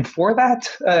not I'm for that,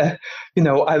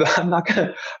 I'm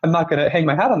not gonna hang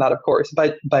my hat on that, of course.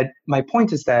 But my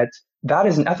point is that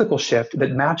is an ethical shift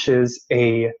that matches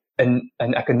an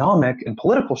economic and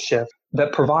political shift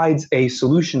that provides a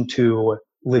solution to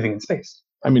living in space.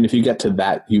 I mean, if you get to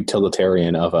that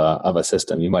utilitarian of a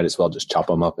system, you might as well just chop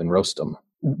them up and roast them.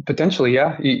 Potentially,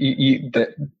 yeah.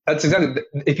 That's exactly.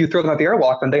 If you throw them out the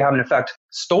airlock, then they have in effect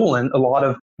stolen a lot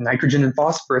of nitrogen and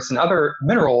phosphorus and other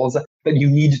minerals that you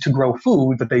need to grow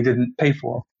food that they didn't pay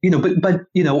for. But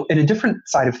in a different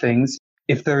side of things,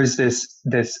 if there's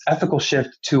this ethical shift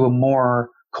to a more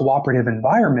cooperative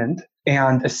environment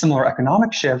and a similar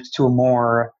economic shift to a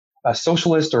more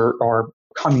socialist or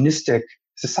communistic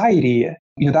society,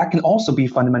 that can also be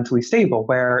fundamentally stable,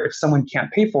 where if someone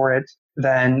can't pay for it,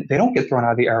 then they don't get thrown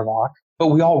out of the airlock, but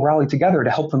we all rally together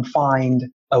to help them find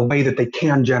a way that they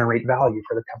can generate value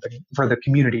for the company, for the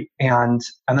community. And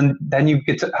then you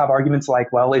get to have arguments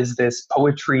like, well, is this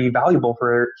poetry valuable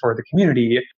for the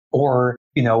community? Or,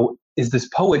 is this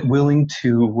poet willing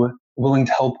to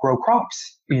help grow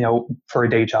crops, for a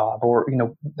day job, or,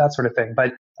 that sort of thing.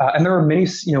 But and there are many,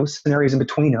 scenarios in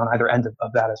between on either end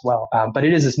of that as well. But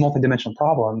it is this multidimensional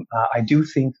problem. I do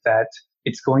think that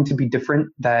it's going to be different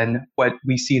than what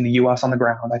we see in the US on the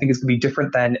ground. I think it's going to be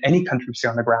different than any country we see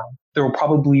on the ground. There will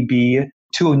probably be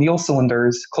two O'Neill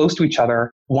cylinders close to each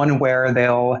other, one where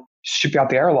they'll ship you out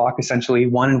the airlock, essentially,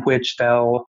 one in which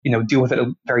they'll, deal with it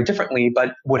very differently,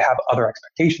 but would have other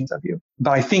expectations of you.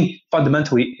 But I think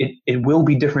fundamentally it will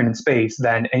be different in space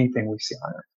than anything we see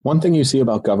on Earth. One thing you see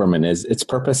about government is its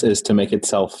purpose is to make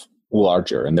itself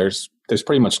larger. And there's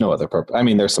pretty much no other purpose. I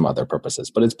mean, there's some other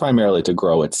purposes, but it's primarily to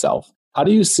grow itself. How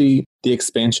do you see the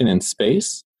expansion in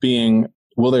space being?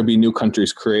 Will there be new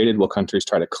countries created? Will countries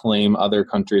try to claim other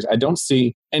countries? I don't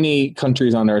see any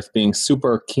countries on Earth being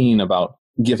super keen about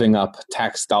giving up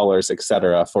tax dollars, et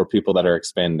cetera, for people that are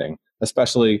expanding,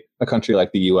 especially a country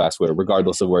like the US, where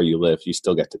regardless of where you live, you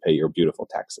still get to pay your beautiful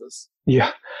taxes.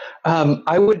 Yeah.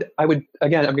 I would,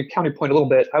 again, I'm going to counterpoint a little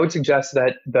bit. I would suggest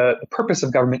that the purpose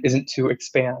of government isn't to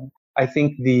expand. I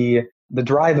think the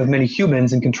drive of many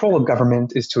humans in control of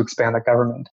government is to expand that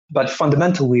government. But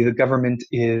fundamentally, the government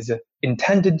is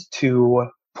intended to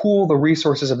pool the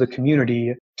resources of the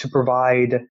community to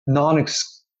provide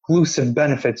non-exclusive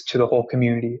benefits to the whole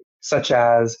community, such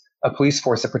as a police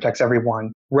force that protects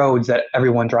everyone, roads that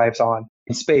everyone drives on.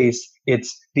 In space,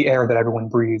 it's the air that everyone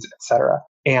breathes, etc.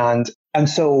 And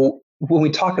so when we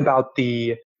talk about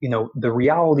the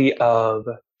reality of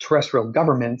terrestrial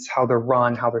governments, how they're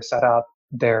run, how they're set up,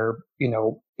 their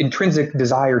intrinsic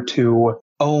desire to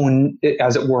own,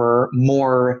 as it were,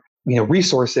 more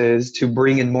resources, to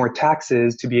bring in more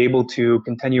taxes, to be able to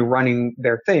continue running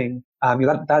their thing,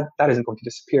 that isn't going to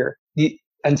disappear.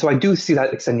 And so I do see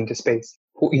that extending to space.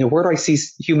 Where do I see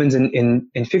humans in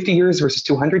 50 years versus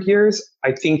 200 years?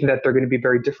 I think that they're going to be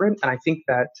very different. And I think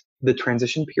that the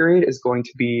transition period is going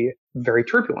to be very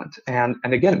turbulent. And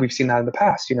again, we've seen that in the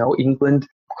past. England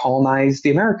colonized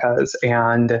the Americas,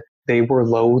 and they were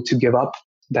loath to give up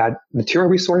that material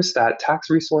resource, that tax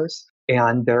resource.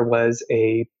 And there was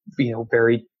a,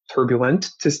 very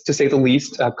turbulent, to say the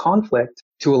least, conflict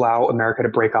to allow America to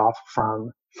break off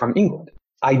from England.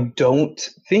 I don't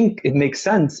think it makes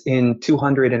sense in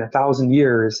 200 and 1,000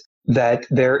 years that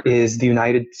there is the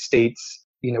United States,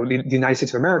 the United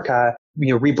States of America,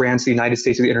 rebrands the United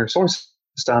States of the Inner Solar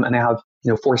System, and they have,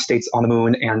 4 states on the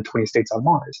moon and 20 states on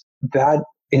Mars. That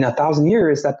in 1,000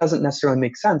 years, that doesn't necessarily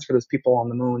make sense for those people on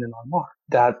the moon and on Mars.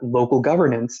 That local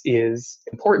governance is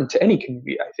important to any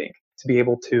community, I think, to be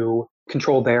able to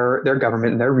control their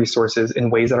government and their resources in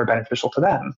ways that are beneficial to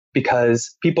them.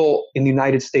 Because people in the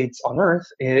United States on Earth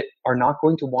are not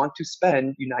going to want to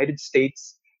spend United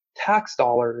States tax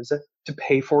dollars to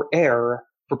pay for air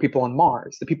for people on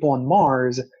Mars. The people on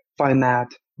Mars find that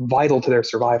vital to their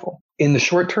survival. In the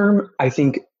short term, I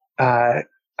think a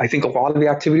lot of the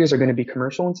activities are going to be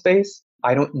commercial in space.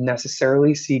 I don't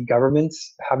necessarily see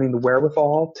governments having the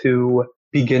wherewithal to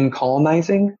begin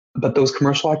colonizing, but those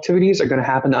commercial activities are going to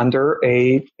happen under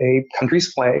a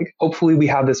country's flag. Hopefully we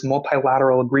have this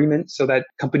multilateral agreement so that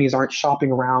companies aren't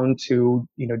shopping around to,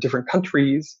 different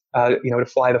countries, to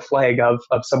fly the flag of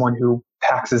someone who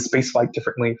taxes spaceflight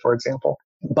differently, for example.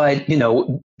 But,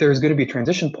 there's going to be a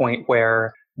transition point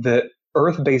where the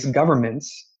Earth-based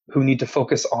governments who need to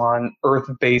focus on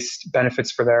Earth-based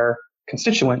benefits for their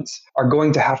constituents are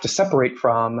going to have to separate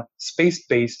from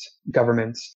space-based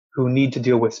governments who need to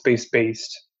deal with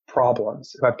space-based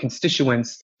problems, who have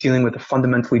constituents dealing with a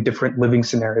fundamentally different living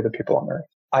scenario than people on Earth.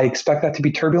 I expect that to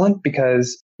be turbulent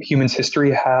because humans'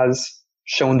 history has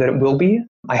shown that it will be.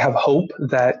 I have hope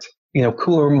that,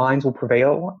 cooler minds will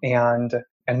prevail and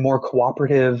more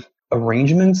cooperative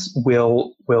arrangements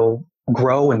will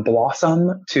grow and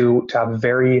blossom to have a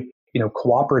very,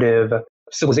 cooperative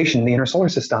civilization in the inner solar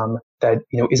system that,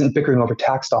 isn't bickering over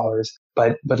tax dollars,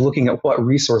 but looking at what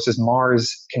resources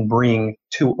Mars can bring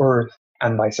to Earth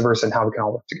and vice versa, and how we can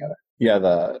all work together. Yeah,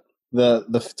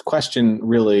 the question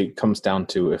really comes down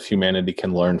to if humanity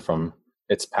can learn from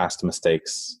its past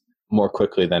mistakes more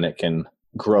quickly than it can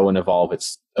grow and evolve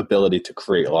its ability to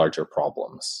create larger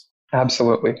problems.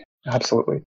 Absolutely.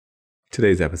 Absolutely.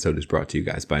 Today's episode is brought to you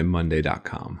guys by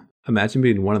Monday.com. Imagine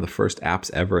being one of the first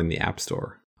apps ever in the App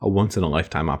Store. A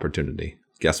once-in-a-lifetime opportunity.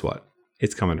 Guess what?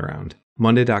 It's coming around.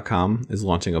 Monday.com is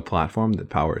launching a platform that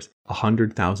powers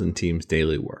 100,000 teams'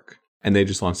 daily work. And they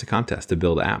just launched a contest to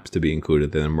build apps to be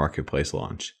included in their marketplace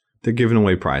launch. They're giving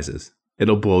away prizes.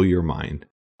 It'll blow your mind.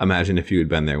 Imagine if you had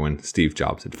been there when Steve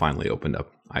Jobs had finally opened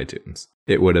up iTunes.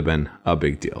 It would have been a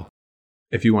big deal.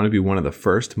 If you want to be one of the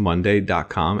first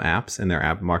Monday.com apps in their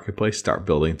app marketplace, start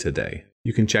building today.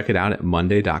 You can check it out at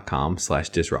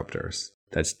Monday.com/disruptors.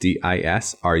 That's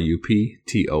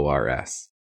DISRUPTORS.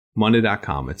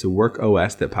 Monday.com. It's a work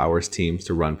OS that powers teams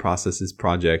to run processes,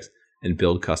 projects, and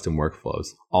build custom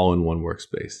workflows, all in one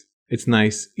workspace. It's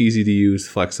nice, easy to use,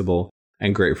 flexible,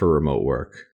 and great for remote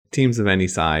work. Teams of any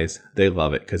size, they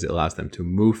love it because it allows them to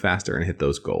move faster and hit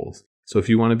those goals. So if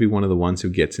you want to be one of the ones who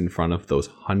gets in front of those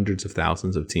hundreds of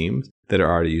thousands of teams that are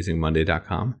already using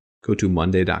Monday.com, go to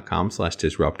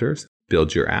Monday.com/disruptors,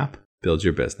 build your app, build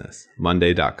your business.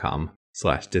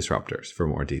 Monday.com/disruptors for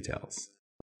more details.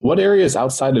 What areas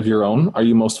outside of your own are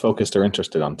you most focused or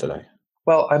interested on today?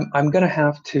 Well, I'm going to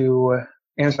have to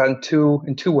answer that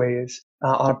in two ways.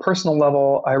 On a personal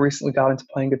level, I recently got into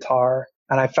playing guitar,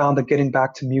 and I found that getting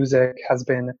back to music has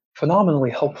been phenomenally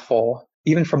helpful,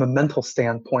 even from a mental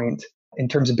standpoint, in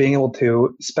terms of being able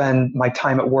to spend my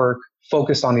time at work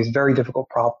focused on these very difficult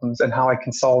problems and how I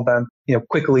can solve them,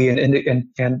 quickly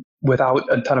and without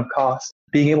a ton of cost.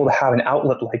 Being able to have an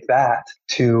outlet like that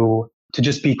to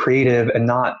just be creative and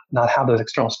not have those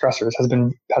external stressors has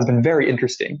been very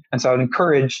interesting. And so I would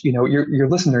encourage, your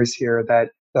listeners here that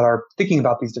are thinking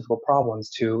about these difficult problems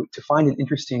to find an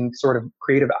interesting sort of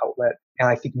creative outlet. And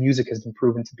I think music has been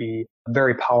proven to be a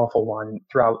very powerful one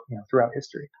throughout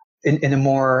history. In a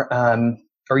more, in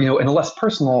a less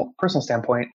personal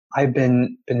standpoint, I've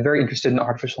been very interested in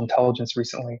artificial intelligence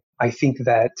recently. I think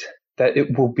that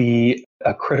it will be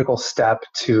a critical step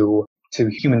to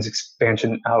humans'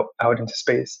 expansion out into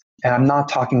space. And I'm not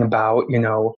talking about,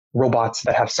 robots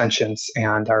that have sentience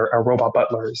and are robot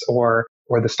butlers, or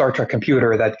the Star Trek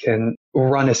computer that can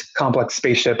run a complex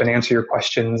spaceship and answer your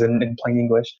questions in plain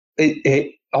English.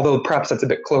 Although perhaps that's a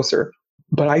bit closer.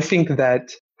 But I think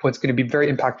that what's going to be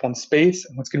very impactful in space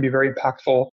and what's going to be very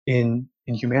impactful in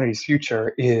humanity's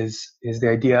future is the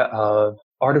idea of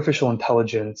artificial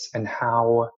intelligence and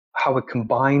how it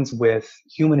combines with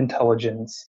human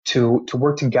intelligence to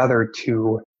work together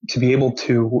to be able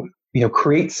to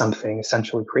create something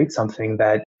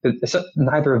that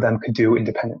neither of them could do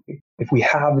independently. If we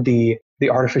have the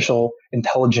artificial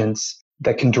intelligence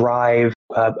that can drive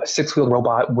a six-wheeled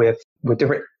robot with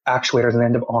different actuators and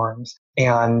end of arms,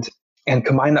 and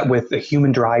combine that with the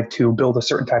human drive to build a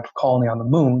certain type of colony on the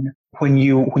moon, when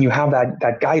you have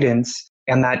that guidance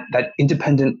and that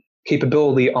independent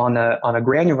capability on a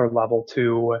granular level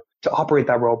to operate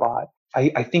that robot,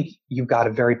 I think you've got a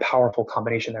very powerful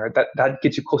combination there. That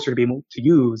gets you closer to being able to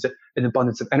use an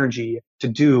abundance of energy to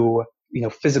do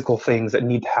physical things that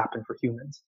need to happen for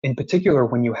humans. In particular,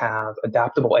 when you have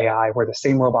adaptable AI, where the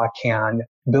same robot can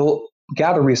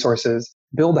gather resources,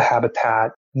 build a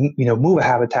habitat, move a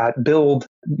habitat, build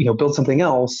something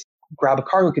else, grab a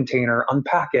cargo container,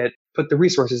 unpack it, put the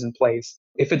resources in place.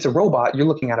 If it's a robot, you're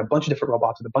looking at a bunch of different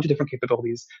robots with a bunch of different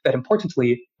capabilities that,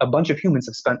 importantly, a bunch of humans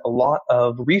have spent a lot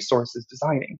of resources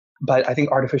designing. But I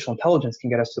think artificial intelligence can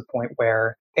get us to the point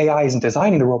where AI isn't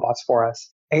designing the robots for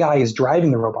us. AI is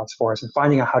driving the robots for us and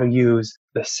finding out how to use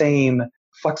the same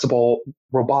flexible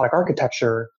robotic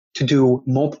architecture to do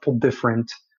multiple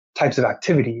different types of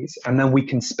activities. And then we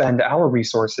can spend our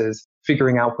resources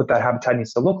figuring out what that habitat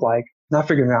needs to look like, not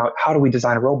figuring out how do we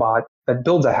design a robot that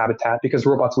builds a habitat, because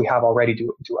robots we have already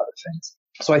do other things.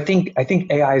 So I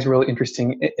think AI is really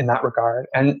interesting in that regard.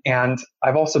 And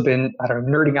I've also been,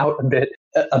 nerding out a bit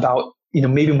about,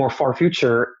 maybe more far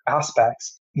future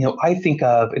aspects. I think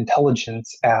of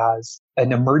intelligence as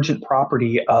an emergent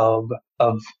property of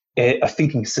a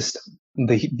thinking system.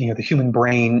 The human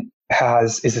brain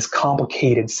is this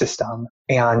complicated system,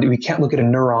 and we can't look at a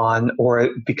neuron or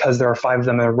because there are 5 of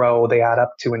them in a row, they add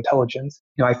up to intelligence.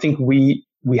 I think we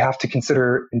have to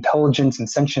consider intelligence and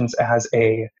sentience as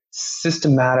a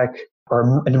systematic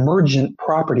or an emergent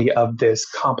property of this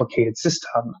complicated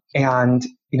system. And,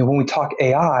 when we talk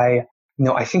AI,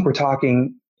 I think we're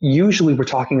talking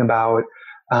about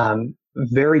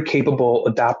very capable,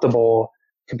 adaptable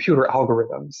computer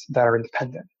algorithms that are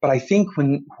independent. But I think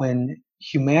when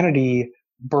humanity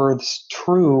births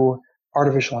true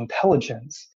artificial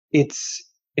intelligence, it's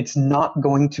not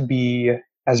going to be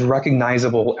as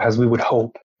recognizable as we would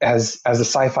hope, as the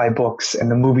sci-fi books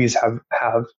and the movies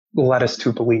have led us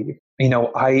to believe.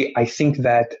 I think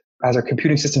that as our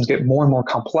computing systems get more and more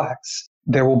complex,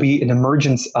 there will be an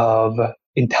emergence of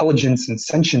intelligence and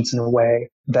sentience in a way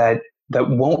that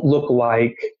won't look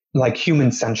like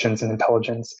human sentience and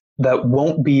intelligence, that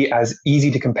won't be as easy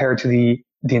to compare to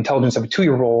the intelligence of a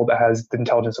 2-year-old as the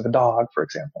intelligence of a dog, for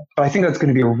example. But I think that's going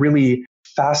to be a really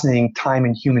fascinating time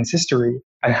in human history,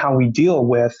 and how we deal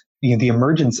with the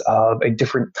emergence of a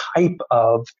different type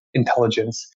of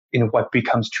intelligence in what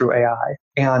becomes true AI.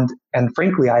 And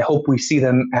frankly, I hope we see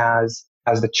them as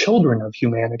the children of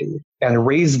humanity and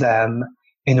raise them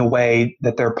in a way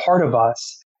that they're part of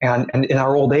us. And in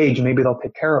our old age, maybe they'll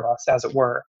take care of us, as it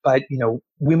were. But,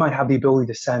 we might have the ability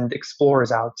to send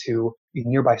explorers out to a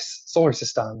nearby solar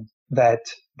system that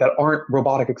aren't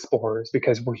robotic explorers,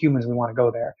 because we're humans, we want to go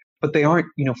there. But they aren't,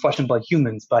 flesh and blood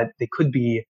humans, but they could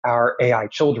be our AI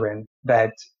children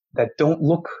that don't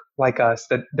look like us,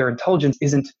 that their intelligence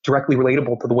isn't directly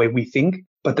relatable to the way we think,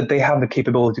 but that they have the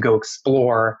capability to go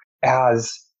explore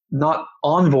as not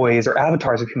envoys or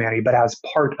avatars of humanity, but as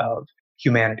part of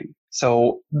humanity.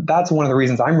 So that's one of the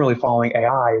reasons I'm really following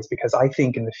AI, is because I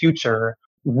think in the future,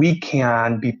 we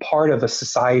can be part of a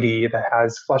society that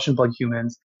has flesh and blood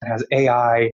humans, and has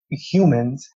AI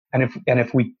humans. And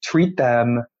if we treat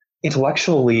them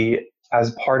intellectually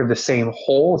as part of the same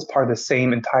whole, as part of the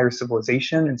same entire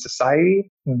civilization and society,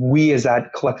 we as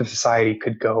that collective society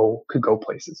could go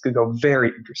places, could go very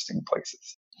interesting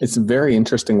places. It's a very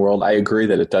interesting world. I agree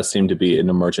that it does seem to be an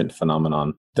emergent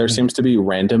phenomenon. There seems to be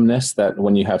randomness, that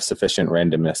when you have sufficient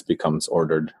randomness becomes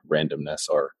ordered randomness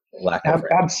or lack of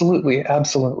randomness.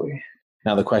 Absolutely.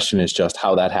 Now the question is just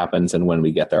how that happens and when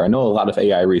we get there. I know a lot of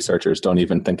AI researchers don't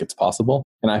even think it's possible.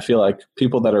 And I feel like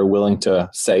people that are willing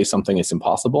to say something is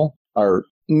impossible are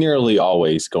nearly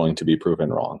always going to be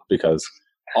proven wrong, because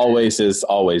always is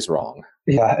always wrong.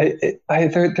 Yeah,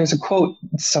 there's a quote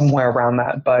somewhere around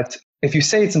that, but if you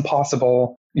say it's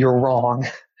impossible, you're wrong.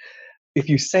 If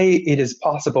you say it is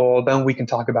possible, then we can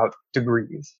talk about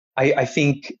degrees. I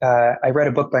think I read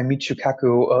a book by Michio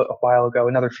Kaku a while ago,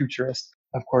 another futurist,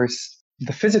 of course,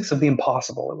 The Physics of the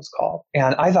Impossible, it was called.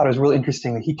 And I thought it was really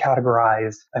interesting that he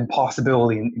categorized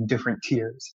impossibility in different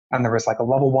tiers. And there was like a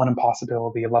level 1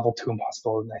 impossibility, a level 2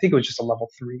 impossibility, and I think it was just a level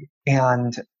 3.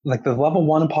 And like the level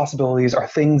 1 impossibilities are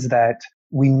things that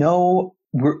we know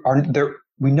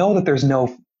we know that there's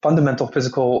no fundamental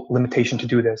physical limitation to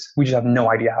do this. We just have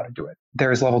no idea how to do it.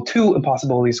 There's level 2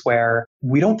 impossibilities where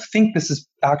we don't think this is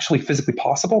actually physically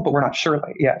possible, but we're not sure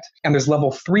yet. And there's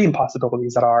level 3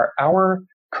 impossibilities that are our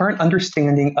current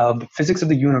understanding of the physics of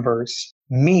the universe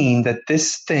mean that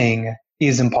this thing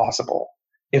is impossible.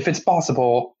 If it's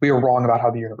possible, we are wrong about how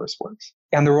the universe works.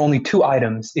 And there are only 2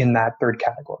 items in that third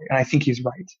category. And I think he's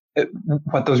right.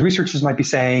 What those researchers might be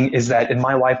saying is that in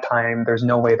my lifetime, there's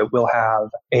no way that we'll have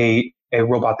a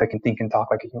robot that can think and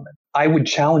talk like a human. I would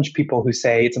challenge people who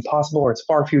say it's impossible or it's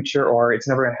far future or it's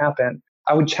never going to happen.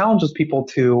 I would challenge those people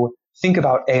to think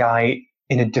about AI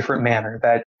in a different manner,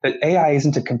 that AI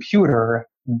isn't a computer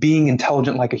being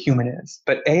intelligent like a human is,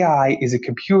 but AI is a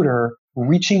computer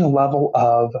reaching a level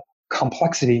of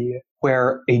complexity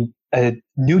where a a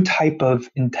new type of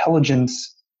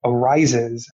intelligence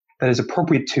arises that is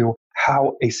appropriate to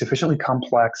how a sufficiently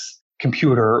complex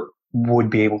computer would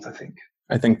be able to think.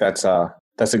 I think that's a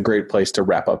great place to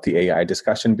wrap up the AI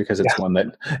discussion, because it's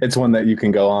one that you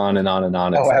can go on and on and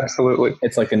on. Absolutely.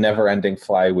 It's like a never-ending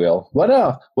flywheel.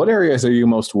 What areas are you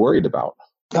most worried about?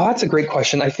 Oh, that's a great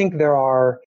question. I think there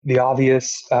are the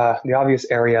obvious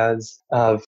areas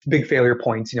of big failure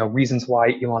points, reasons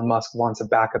why Elon Musk wants a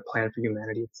backup plan for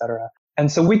humanity, et cetera.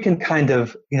 And so we can kind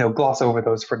of, gloss over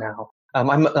those for now.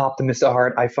 I'm an optimist at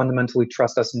heart. I fundamentally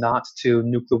trust us not to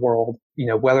nuke the world.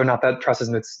 Whether or not that trust is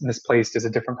misplaced is a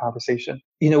different conversation.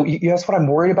 You asked what I'm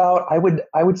worried about.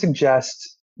 I would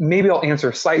suggest maybe I'll answer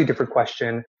a slightly different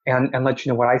question and let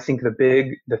you know what I think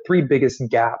the three biggest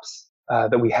gaps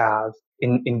that we have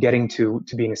in getting to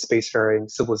being a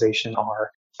spacefaring civilization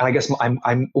are. And I guess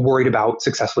I'm worried about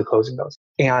successfully closing those.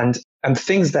 And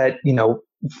things that,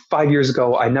 5 years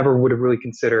ago, I never would have really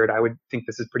considered. I would think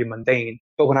this is pretty mundane.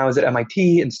 But when I was at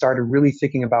MIT and started really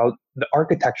thinking about the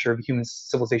architecture of human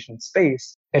civilization in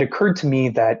space, it occurred to me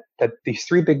that these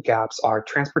three big gaps are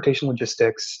transportation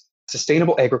logistics,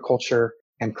 sustainable agriculture,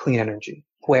 and clean energy,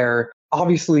 where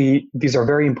obviously these are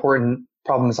very important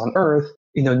problems on Earth,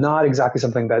 not exactly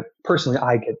something that personally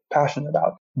I get passionate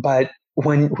about. But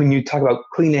when you talk about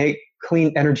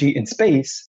clean energy in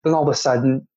space, then all of a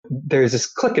sudden there's this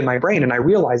click in my brain and I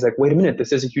realize, like, wait a minute,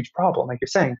 this is a huge problem. Like you're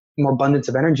saying, the more abundance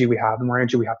of energy we have, the more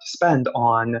energy we have to spend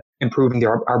on improving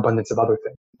our abundance of other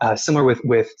things. Similar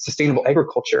with sustainable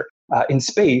agriculture. In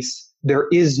space, there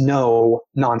is no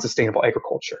non-sustainable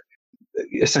agriculture.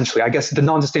 Essentially, I guess the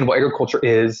non-sustainable agriculture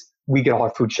is we get all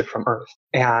our food shipped from Earth.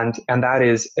 And that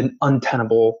is an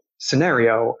untenable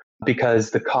scenario because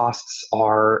the costs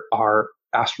are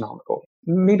astronomical,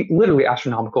 maybe literally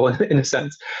astronomical in a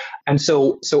sense. And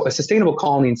so a sustainable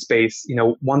colony in space,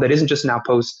 one that isn't just an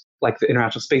outpost like the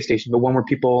International Space Station, but one where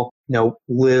people,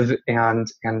 live and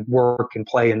work and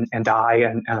play and die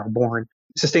and are born.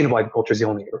 Sustainable agriculture is the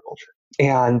only agriculture.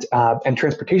 And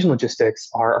transportation logistics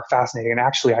are fascinating. And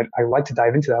actually, I'd like to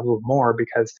dive into that a little more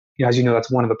because, as you know, that's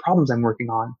one of the problems I'm working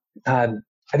on. I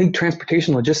think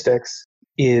transportation logistics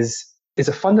is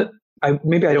I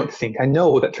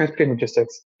know that transportation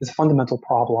logistics is a fundamental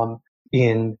problem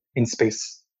in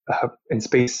space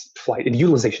flight, in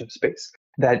utilization of space.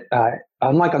 That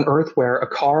unlike on Earth, where a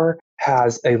car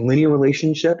has a linear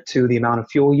relationship to the amount of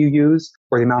fuel you use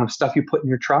or the amount of stuff you put in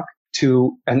your truck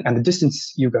and the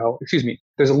distance you go,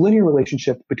 there's a linear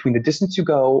relationship between the distance you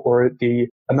go or the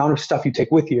amount of stuff you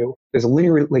take with you. There's a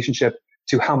linear relationship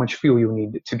to how much fuel you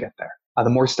need to get there. The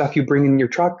more stuff you bring in your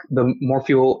truck, the more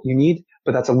fuel you need,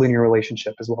 but that's a linear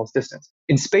relationship as well as distance.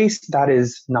 In space, that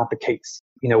is not the case.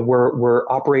 We're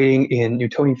operating in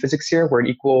Newtonian physics here, where an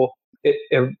equal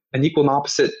and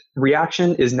opposite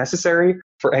reaction is necessary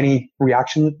for any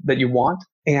reaction that you want,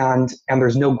 and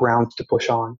there's no ground to push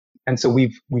on. And so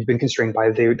we've been constrained by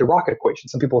the rocket equation.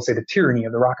 Some people say the tyranny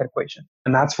of the rocket equation.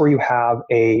 And that's where you have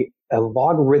a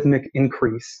logarithmic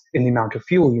increase in the amount of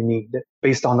fuel you need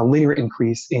based on a linear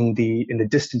increase in the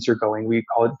distance you're going. We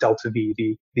call it delta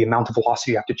V, the amount of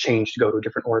velocity you have to change to go to a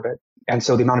different orbit. And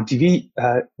so the amount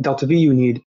of delta V you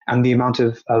need and the amount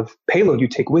of payload you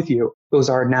take with you, those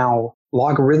are now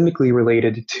logarithmically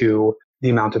related to the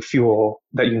amount of fuel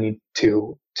that you need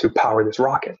to power this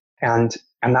rocket. And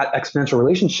that exponential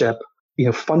relationship,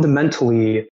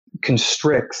 fundamentally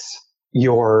constricts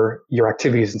your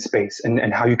activities in space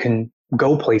and how you can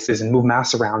go places and move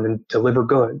mass around and deliver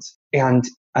goods. And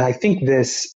I think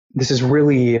this is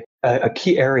really a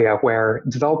key area where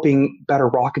developing better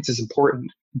rockets is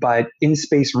important, but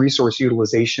in-space resource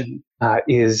utilization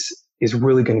is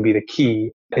really going to be the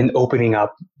key in opening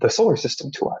up the solar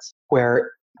system to us,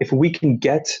 where if we can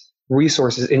get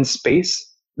resources in space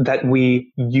that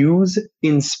we use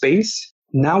in space,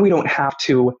 now we don't have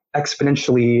to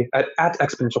exponentially, at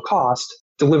exponential cost,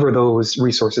 deliver those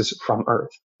resources from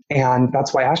Earth. And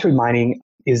that's why asteroid mining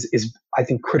is I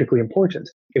think, critically important.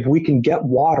 If we can get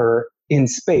water in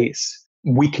space,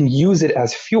 we can use it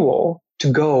as fuel to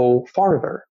go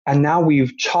farther. And now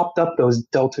we've chopped up those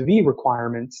delta V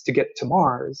requirements to get to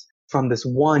Mars from this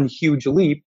one huge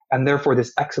leap, and therefore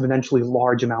this exponentially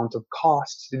large amount of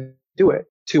cost to do it,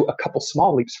 to a couple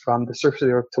small leaps from the surface of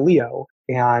the Earth to Leo,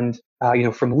 and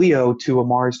from Leo to a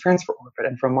Mars transfer orbit,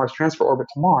 and from Mars transfer orbit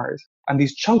to Mars. And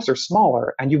these chunks are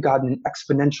smaller, and you've got an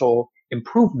exponential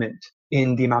improvement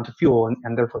in the amount of fuel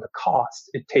and therefore the cost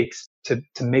it takes to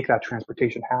make that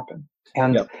transportation happen.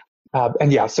 And yep. I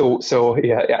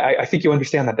think you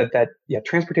understand that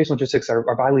transportation logistics are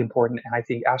vitally important, and I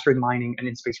think asteroid mining and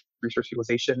in-space resource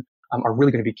utilization are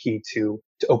really going to be key to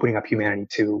opening up humanity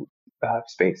to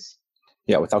space.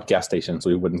 Yeah, without gas stations,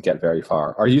 we wouldn't get very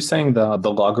far. Are you saying the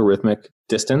logarithmic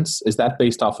distance, is that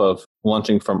based off of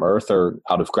launching from Earth or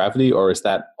out of gravity, or is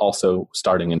that also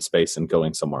starting in space and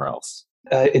going somewhere else?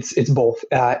 It's both.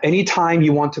 Anytime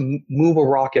you want to move a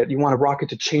rocket, you want a rocket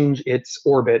to change its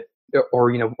orbit,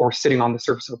 or sitting on the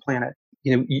surface of a planet,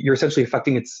 you're essentially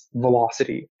affecting its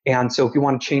velocity. And so if you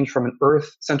want to change from an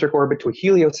Earth-centric orbit to a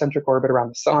heliocentric orbit around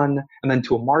the sun, and then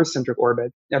to a Mars-centric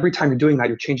orbit, every time you're doing that,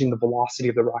 you're changing the velocity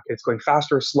of the rocket. It's going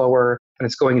faster or slower, and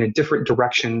it's going in a different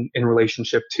direction in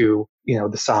relationship to,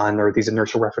 the sun or these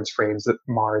inertial reference frames, that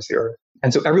Mars, the Earth.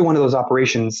 And so every one of those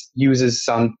operations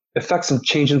affects some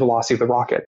change in velocity of the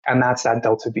rocket, and that's that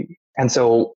delta V. And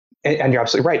so, and you're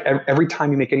absolutely right. Every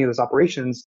time you make any of those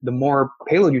operations, the more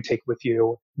payload you take with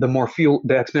you, the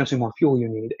exponentially more fuel you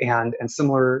need, and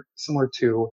similar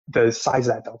to the size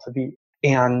of that delta V.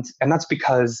 And that's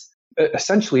because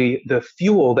essentially the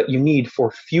fuel that you need for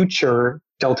future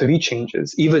delta V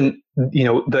changes, even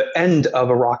the end of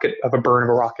a rocket, of a burn of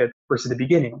a rocket versus the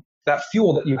beginning, that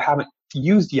fuel that you haven't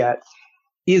used yet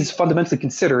is fundamentally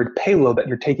considered payload that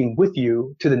you're taking with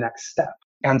you to the next step.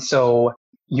 And so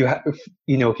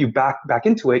if you back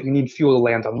into it, you need fuel to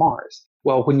land on Mars.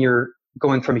 Well, when you're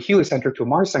going from a heliocentric to a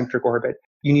Mars-centric orbit,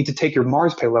 you need to take your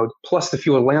Mars payload plus the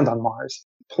fuel to land on Mars,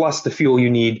 plus the fuel you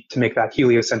need to make that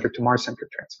heliocentric to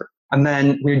Mars-centric transfer. And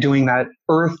then when you're doing that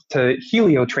Earth to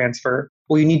helio transfer,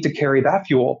 well, you need to carry that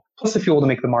fuel plus the fuel to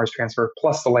make the Mars transfer,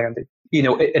 plus the landing,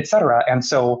 et cetera. And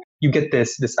so you get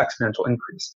this exponential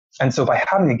increase. And so by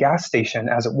having a gas station,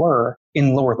 as it were,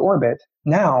 in low Earth orbit,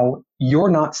 now you're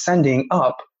not sending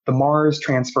up the Mars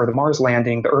transfer, the Mars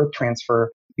landing, the Earth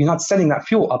transfer. You're not sending that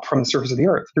fuel up from the surface of the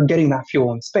Earth. You're getting that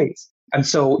fuel in space. And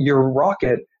so your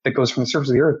rocket that goes from the surface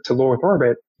of the Earth to low Earth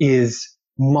orbit is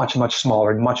much, much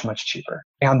smaller and much, much cheaper.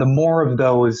 And the more of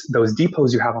those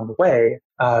depots you have on the way,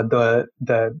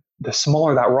 the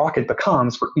smaller that rocket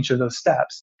becomes for each of those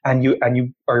steps. And you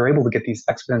are able to get these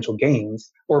exponential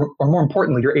gains, or more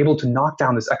importantly, you're able to knock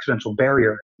down this exponential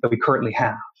barrier that we currently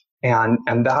have. And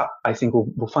that, I think,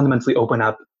 will fundamentally open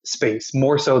up space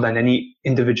more so than any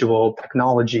individual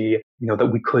technology, that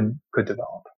we could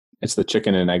develop. It's the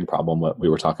chicken and egg problem that we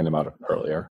were talking about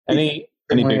earlier. Any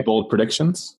big bold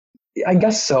predictions? I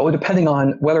guess so. Depending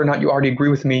on whether or not you already agree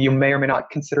with me, you may or may not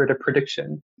consider it a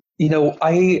prediction.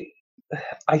 I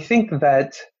think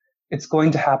that it's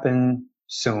going to happen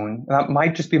soon. That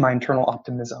might just be my internal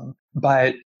optimism.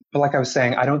 But like I was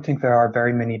saying, I don't think there are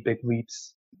very many big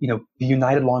leaps. The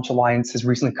United Launch Alliance has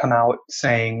recently come out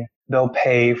saying they'll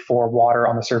pay for water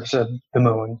on the surface of the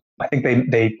moon. I think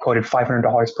they quoted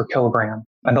 $500 per kilogram,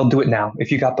 and they'll do it now.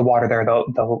 If you got the water there,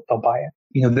 they'll buy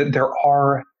it. There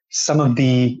are some of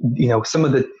the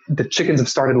chickens have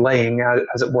started laying,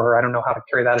 as it were. I don't know how to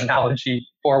carry that analogy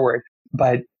forward,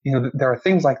 but there are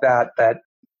things like that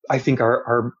I think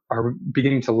are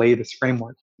beginning to lay this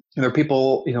framework. There are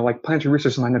people, like planetary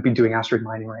researchers might not be doing asteroid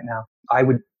mining right now. I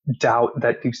would doubt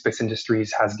that Deep Space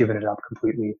Industries has given it up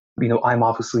completely. I'm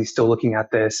obviously still looking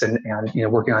at this and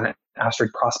working on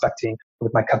asteroid prospecting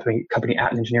with my company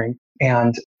Aten Engineering.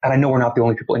 And I know we're not the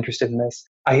only people interested in this.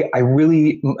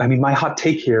 My hot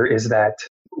take here is that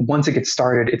once it gets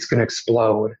started, it's going to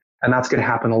explode. And that's going to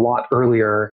happen a lot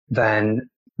earlier than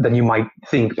you might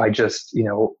think by just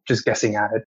guessing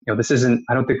at it. I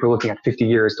don't think we're looking at 50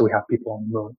 years till we have people on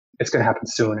the moon. It's going to happen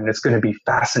soon, and it's going to be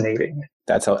fascinating.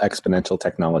 That's how exponential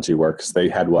technology works. They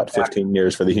had 15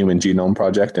 years for the Human Genome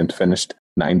Project and finished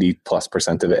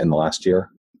 90+% of it in the last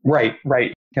year. Right. Yeah,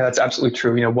 that's absolutely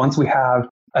true. Once we have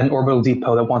an orbital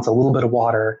depot that wants a little bit of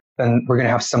water, then we're going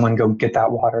to have someone go get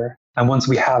that water. And once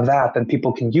we have that, then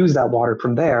people can use that water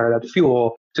from there, that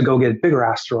fuel, to go get bigger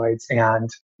asteroids, and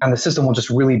the system will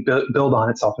just really build on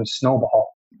itself and snowball.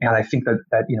 And I think that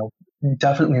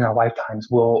definitely in our lifetimes,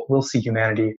 we'll see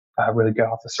humanity really get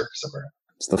off the surface of Earth.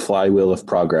 It's the flywheel of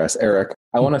progress. Eric,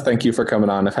 I want to thank you for coming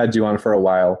on. I've had you on for a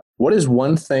while. What is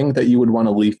one thing that you would want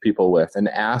to leave people with? An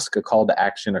ask, a call to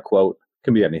action, a quote?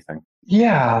 Can be anything.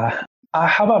 Yeah.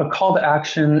 How about a call to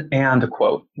action and a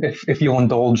quote, if you'll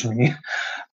indulge me?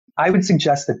 I would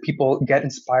suggest that people get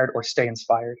inspired or stay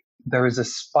inspired. There was a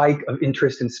spike of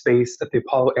interest in space at the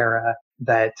Apollo era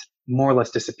that more or less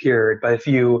disappeared. But if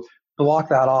you block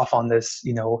that off on this,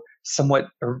 somewhat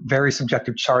or very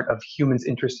subjective chart of humans'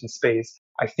 interest in space,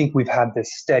 I think we've had this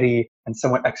steady and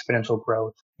somewhat exponential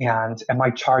growth. And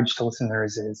my charge to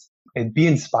listeners is be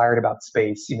inspired about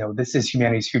space. This is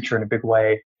humanity's future in a big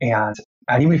way. And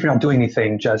even if you're not doing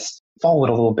anything, just follow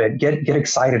it a little bit. Get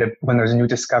excited when there's a new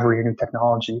discovery or new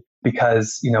technology,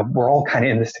 because, we're all kind of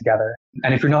in this together.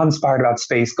 And if you're not inspired about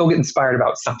space, go get inspired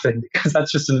about something, because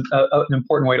that's just an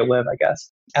important way to live, I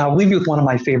guess. And I'll leave you with one of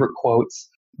my favorite quotes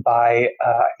by,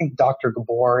 I think Dr.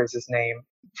 Gabor is his name,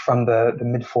 from the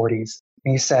mid-40s.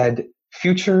 And he said,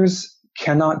 "Futures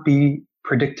cannot be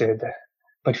predicted,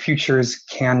 but futures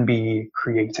can be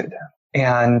created."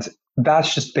 And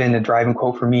that's just been a driving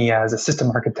quote for me as a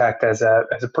system architect, as a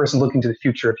person looking to the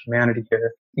future of humanity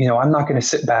here. I'm not going to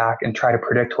sit back and try to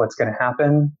predict what's going to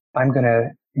happen. I'm going to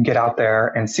get out there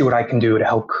and see what I can do to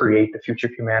help create the future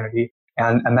of humanity.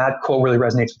 And that quote really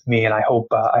resonates with me, and I hope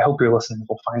your listeners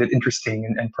will find it interesting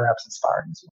and perhaps inspiring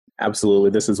as well. Absolutely.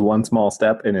 This is one small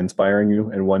step in inspiring you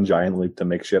and one giant leap to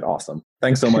make shit awesome.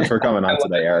 Thanks so much for coming on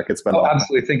today, Eric. It's been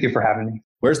absolutely. Thank you for having me.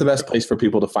 Where's the best place for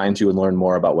people to find you and learn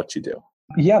more about what you do?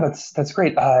 Yeah, that's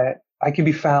great. I can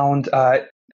be found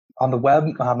on the web.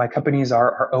 My companies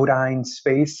are Odyne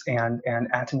Space and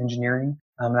Aten Engineering.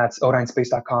 That's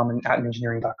odynespace.com and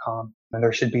atenengineering.com. And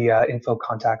there should be info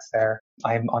contacts there.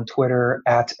 I'm on Twitter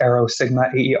at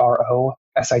AeroSigma,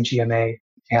 AeroSigma.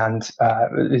 And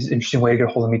it's an interesting way to get a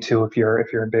hold of me too if you're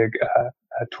a big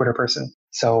Twitter person.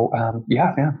 So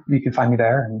yeah, you can find me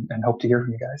there and hope to hear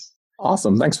from you guys.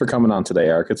 Awesome. Thanks for coming on today,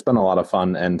 Eric. It's been a lot of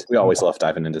fun, and we always love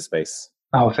diving into space.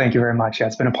 Oh, thank you very much. Yeah,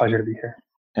 it's been a pleasure to be here.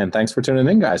 And thanks for tuning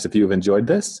in, guys. If you've enjoyed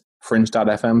this,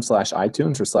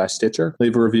 fringe.fm/iTunes or /Stitcher,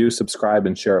 leave a review, subscribe,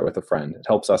 and share it with a friend. It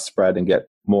helps us spread and get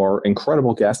more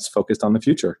incredible guests focused on the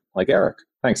future, like Eric.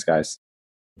 Thanks, guys.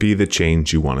 Be the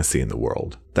change you want to see in the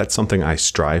world. That's something I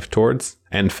strive towards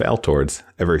and fail towards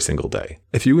every single day.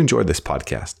 If you enjoyed this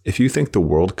podcast, if you think the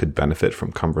world could benefit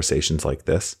from conversations like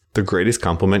this, the greatest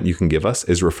compliment you can give us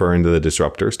is referring to the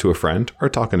Disruptors to a friend or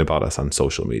talking about us on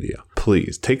social media.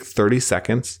 Please take 30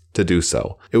 seconds to do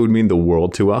so. It would mean the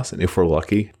world to us, and if we're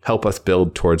lucky, help us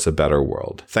build towards a better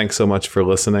world. Thanks so much for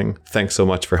listening. Thanks so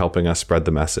much for helping us spread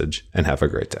the message, and have a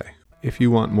great day. If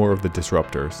you want more of the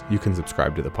Disruptors, you can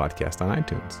subscribe to the podcast on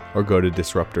iTunes or go to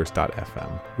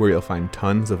disruptors.fm, where you'll find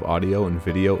tons of audio and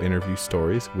video interview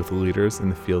stories with leaders in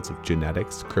the fields of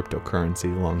genetics,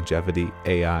 cryptocurrency, longevity,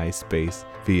 AI, space,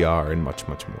 VR, and much,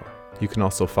 much more. You can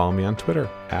also follow me on Twitter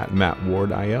at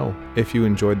MattWardIO. If you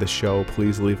enjoyed the show,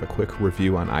 please leave a quick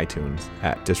review on iTunes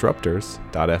at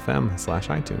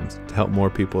disruptors.fm/iTunes to help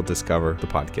more people discover the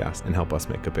podcast and help us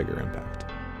make a bigger impact.